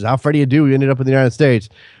mom, which is how Freddie Adu ended up in the United States,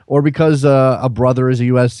 or because a brother is a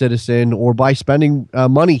U.S. citizen, or by spending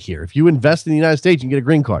money here. If you invest in the United States, you can get a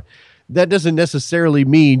green card. That doesn't necessarily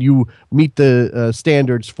mean you meet the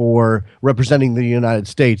standards for representing the United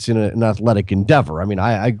States in an athletic endeavor. I mean,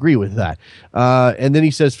 I agree with that. And then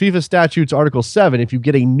he says, FIFA statutes Article 7, if you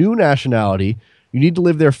get a new nationality, you need to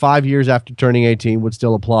live there 5 years after turning 18, would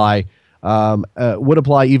still apply. Would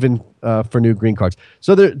apply even for new green cards.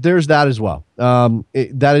 So there's that as well.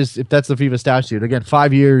 That is, if that's the FIFA statute, again,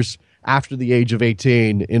 5 years after the age of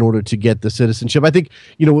 18 in order to get the citizenship. I think,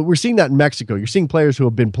 we're seeing that in Mexico. You're seeing players who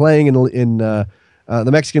have been playing in the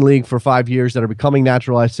Mexican League for 5 years that are becoming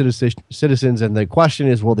naturalized citizens, and the question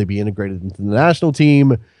is, will they be integrated into the national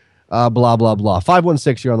team? Blah, blah, blah.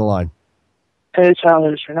 516, you're on the line. Hey,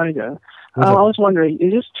 Tyler, it's Fernando. I was wondering,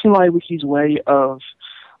 is this Tim Wiki's way of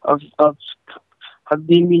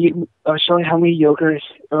being showing how mediocre,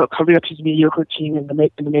 covering up his mediocre team in the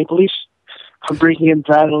Maple Leafs? I'm bringing in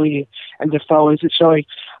Bradley and Defoe. Is it showing,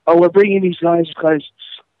 we're bringing these guys because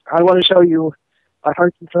I want to show you my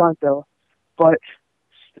heart's in Toronto, but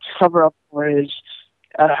it's cover up for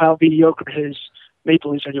how mediocre his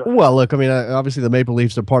Maple Leafs are doing? Well, look, I mean, obviously the Maple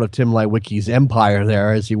Leafs are part of Tim Leiwecke's empire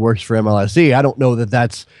there as he works for MLSE. I don't know that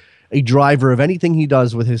that's a driver of anything he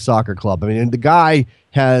does with his soccer club. I mean, the guy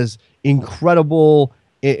has incredible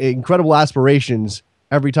aspirations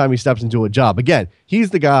every time he steps into a job. Again, he's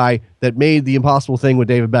the guy that made the impossible thing with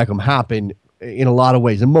David Beckham happen in a lot of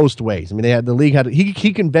ways, in most ways. I mean,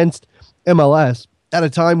 he convinced MLS at a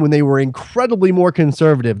time when they were incredibly more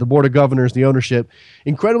conservative, the board of governors, the ownership,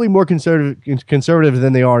 incredibly more conservative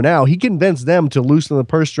than they are now. He convinced them to loosen the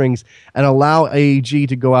purse strings and allow AEG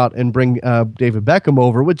to go out and bring David Beckham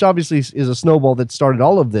over, which obviously is a snowball that started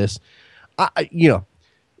all of this.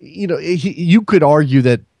 You could argue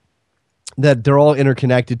that that they're all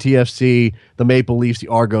interconnected. TFC, the Maple Leafs, the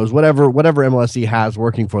Argos, whatever MLSE has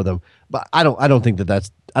working for them. But I don't think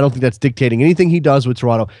that's dictating anything he does with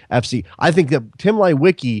Toronto FC. I think that Tim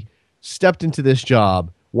Leiweke stepped into this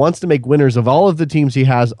job, wants to make winners of all of the teams he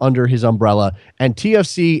has under his umbrella, and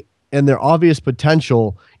TFC and their obvious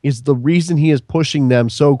potential is the reason he is pushing them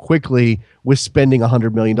so quickly with spending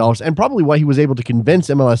 $100 million, and probably why he was able to convince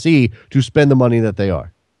MLSE to spend the money that they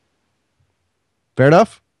are. Fair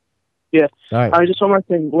enough? Yeah. All right. Just one more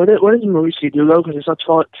thing. What does Mauricio do, though? Because it's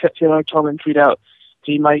not Taylor Tolman tweet out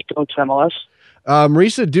he might go to MLS.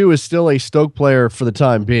 Mauricio Dew is still a Stoke player for the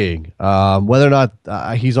time being. Whether or not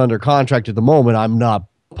he's under contract at the moment,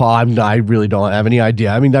 I really don't have any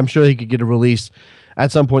idea. I mean, I'm sure he could get a release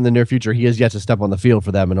at some point in the near future. He has yet to step on the field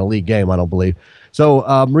for them in a league game, I don't believe. So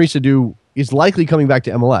Mauricio Dew is likely coming back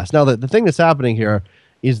to MLS. Now, the thing that's happening here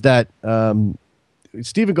is that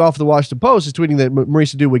Stephen Goff of the Washington Post is tweeting that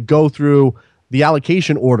Mauricio Dew would go through the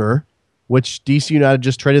allocation order, which DC United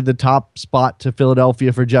just traded the top spot to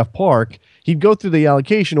Philadelphia for Jeff Park. He'd go through the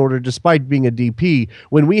allocation order despite being a DP,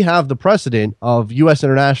 when we have the precedent of U.S.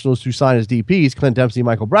 internationals who sign as DPs, Clint Dempsey,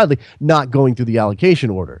 Michael Bradley, not going through the allocation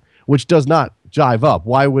order, which does not jive up.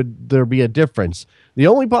 Why would there be a difference? The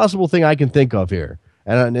only possible thing I can think of here,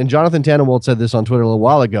 and Jonathan Tannenwald said this on Twitter a little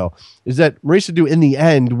while ago, is that Mauricio Dew in the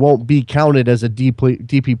end won't be counted as a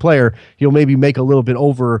DP player. He'll maybe make a little bit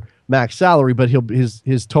over max salary, but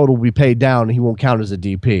his total will be paid down and he won't count as a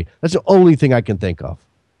DP. That's the only thing I can think of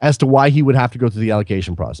as to why he would have to go through the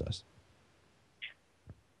allocation process.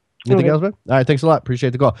 Anything else, man? All right, thanks a lot. Appreciate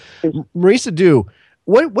the call. Mauricio Dew,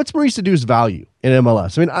 what's Mauricio Dew's value in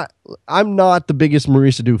MLS? I mean, I'm not the biggest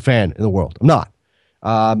Mauricio Dew fan in the world. I'm not.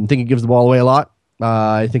 I think he gives the ball away a lot.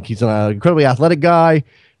 I think he's an incredibly athletic guy.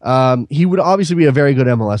 He would obviously be a very good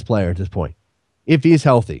MLS player at this point, if he's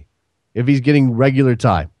healthy, if he's getting regular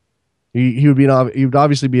time. He would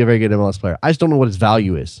obviously be a very good MLS player. I just don't know what his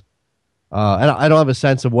value is, and I don't have a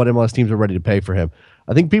sense of what MLS teams are ready to pay for him.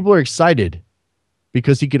 I think people are excited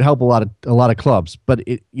because he could help a lot of clubs, but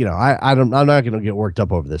I'm not going to get worked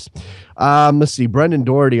up over this. Let's see, Brendan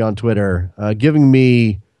Doherty on Twitter giving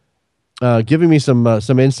me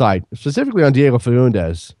some insight specifically on Diego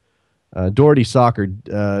Fagundes. Doherty Soccer.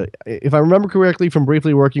 If I remember correctly from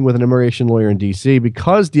briefly working with an immigration lawyer in D.C.,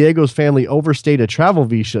 because Diego's family overstayed a travel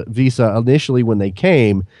visa initially when they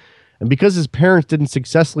came, and because his parents didn't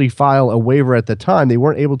successfully file a waiver at the time, they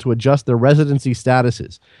weren't able to adjust their residency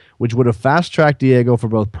statuses, which would have fast-tracked Diego for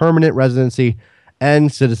both permanent residency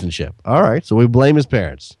and citizenship. All right, so we blame his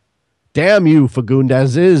parents. Damn you,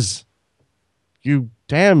 Fagundes.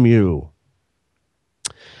 Damn you.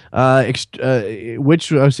 Then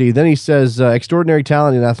he says extraordinary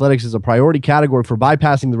talent in athletics is a priority category for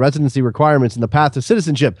bypassing the residency requirements in the path to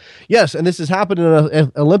citizenship. Yes, and this has happened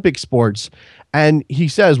in Olympic sports. And he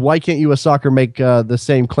says, why can't U.S. Soccer make the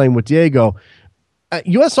same claim with Diego?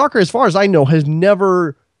 U.S. Soccer, as far as I know, has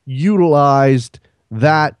never utilized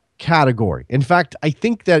that category. In fact, I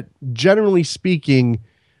think that generally speaking,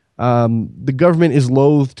 the government is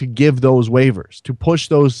loath to give those waivers, to push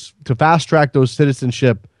those, to fast track those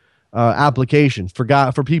citizenship applications for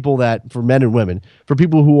men and women, for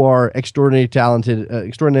people who are extraordinarily talented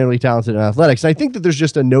in athletics. And I think that there's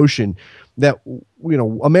just a notion that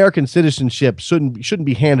American citizenship shouldn't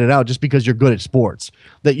be handed out just because you're good at sports.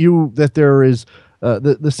 That there is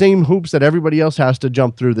the same hoops that everybody else has to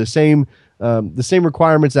jump through, the same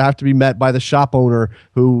requirements that have to be met by the shop owner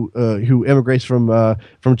who immigrates from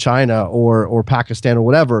China or Pakistan or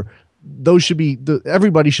whatever. Those should be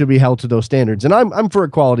everybody should be held to those standards, and I'm for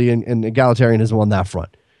equality and egalitarianism on that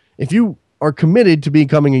front. If you are committed to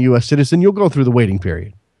becoming a U.S. citizen, you'll go through the waiting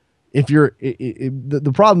period. If you're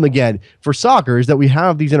the problem again for soccer is that we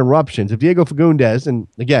have these interruptions. If Diego Fagundes, and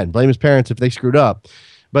again blame his parents if they screwed up,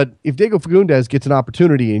 but if Diego Fagundes gets an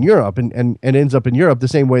opportunity in Europe and ends up in Europe the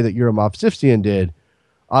same way that Yoram Movsisyan did,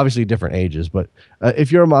 obviously different ages, but if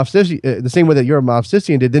Yoram Movsisyan the same way that Yoram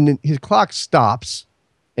Movsisyan did, then his clock stops.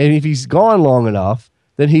 And if he's gone long enough,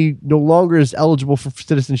 then he no longer is eligible for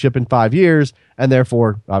citizenship in 5 years, and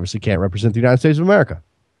therefore obviously can't represent the United States of America.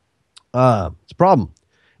 It's a problem.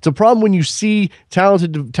 It's a problem when you see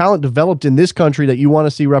talent developed in this country that you want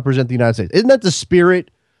to see represent the United States. Isn't that the spirit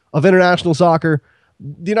of international soccer?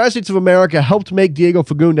 The United States of America helped make Diego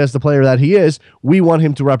Fagundes the player that he is. We want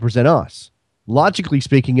him to represent us. Logically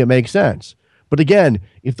speaking, it makes sense. But again,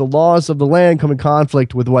 if the laws of the land come in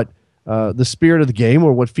conflict with what the spirit of the game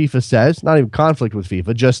or what FIFA says, not even conflict with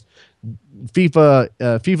FIFA, just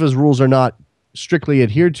FIFA's rules are not strictly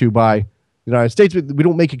adhered to by the United States. We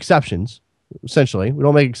don't make exceptions, essentially. We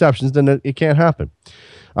don't make exceptions, then it can't happen.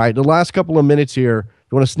 All right, the last couple of minutes here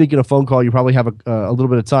you want to sneak in a phone call, you probably have a little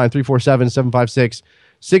bit of time.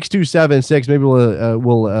 347-756-6276. Maybe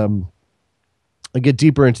we'll get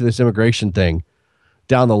deeper into this immigration thing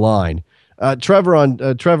down the line.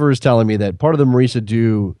 Trevor is telling me that part of the Marisa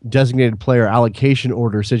Dew designated player allocation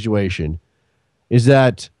order situation is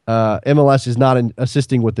that MLS is not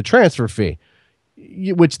assisting with the transfer fee,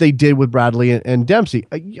 which they did with Bradley and Dempsey.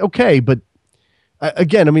 Okay, but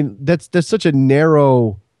again, I mean, that's such a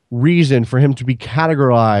narrow reason for him to be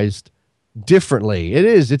categorized differently.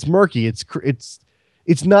 It's murky. It's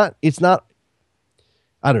not,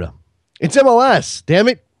 I don't know. It's MLS, damn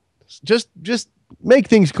it. Just make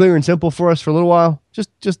things clear and simple for us for a little while.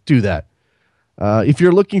 Just do that. If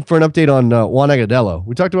you're looking for an update on Juan Agudelo,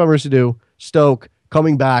 we talked about Marisa Dew, Stoke,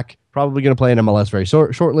 coming back, probably going to play in MLS very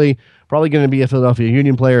shortly, probably going to be a Philadelphia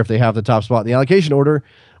Union player if they have the top spot in the allocation order.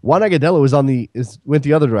 Juan Agudelo went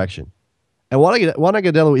the other direction. And Juan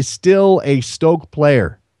Agudelo is still a Stoke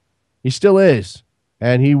player. He still is,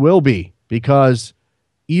 and he will be, because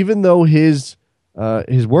even though his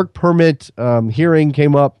work permit hearing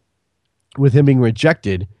came up with him being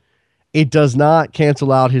rejected, it does not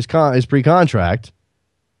cancel out his pre-contract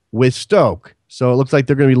with Stoke. So it looks like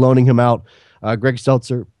they're going to be loaning him out. Greg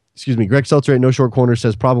Seltzer at No Short Corner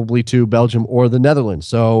says probably to Belgium or the Netherlands.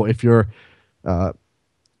 So if you're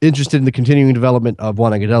interested in the continuing development of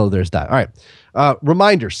Juan Agudelo, there's that. All right.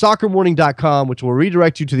 Reminder, soccermorning.com, which will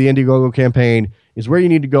redirect you to the Indiegogo campaign, is where you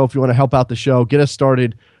need to go if you want to help out the show, get us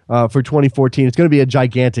started for 2014. It's going to be a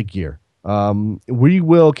gigantic year. We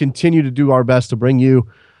will continue to do our best to bring you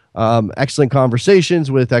excellent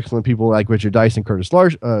conversations with excellent people like Richard Deitsch and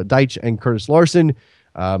Kurtis Larson.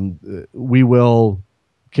 We will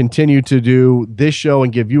continue to do this show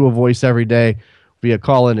and give you a voice every day via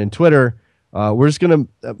call-in and Twitter. We're just going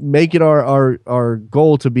to make it our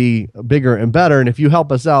goal to be bigger and better. And if you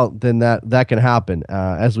help us out, then that can happen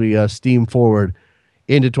as we steam forward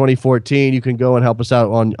into 2014. You can go and help us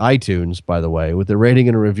out on iTunes, by the way, with a rating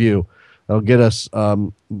and a review. That'll get us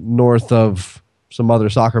north of some other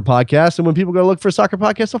soccer podcasts. And when people go look for soccer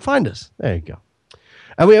podcasts, they'll find us. There you go.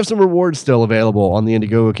 And we have some rewards still available on the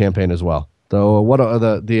Indiegogo campaign as well. So what are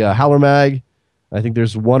the Howler Mag? I think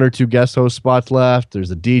there's 1 or 2 guest host spots left.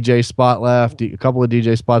 There's a DJ spot left, a couple of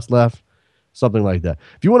DJ spots left, something like that.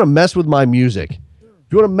 If you want to mess with my music,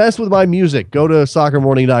 go to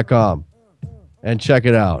soccermorning.com and check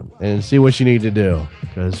it out and see what you need to do.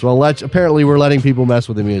 Because, apparently we're letting people mess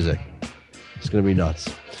with the music. It's going to be nuts.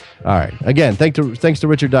 All right. Again, thanks to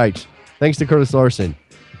Richard Deitsch. Thanks to Kurtis Larson.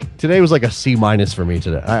 Today was like a C- for me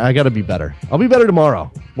today. I got to be better. I'll be better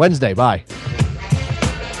tomorrow. Wednesday. Bye.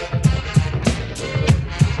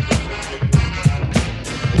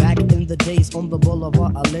 The days on the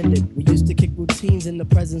boulevard I landed. We used to kick routines and the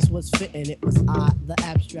presence was fitting. It was I, the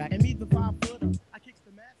abstract, and me, the 5-footer.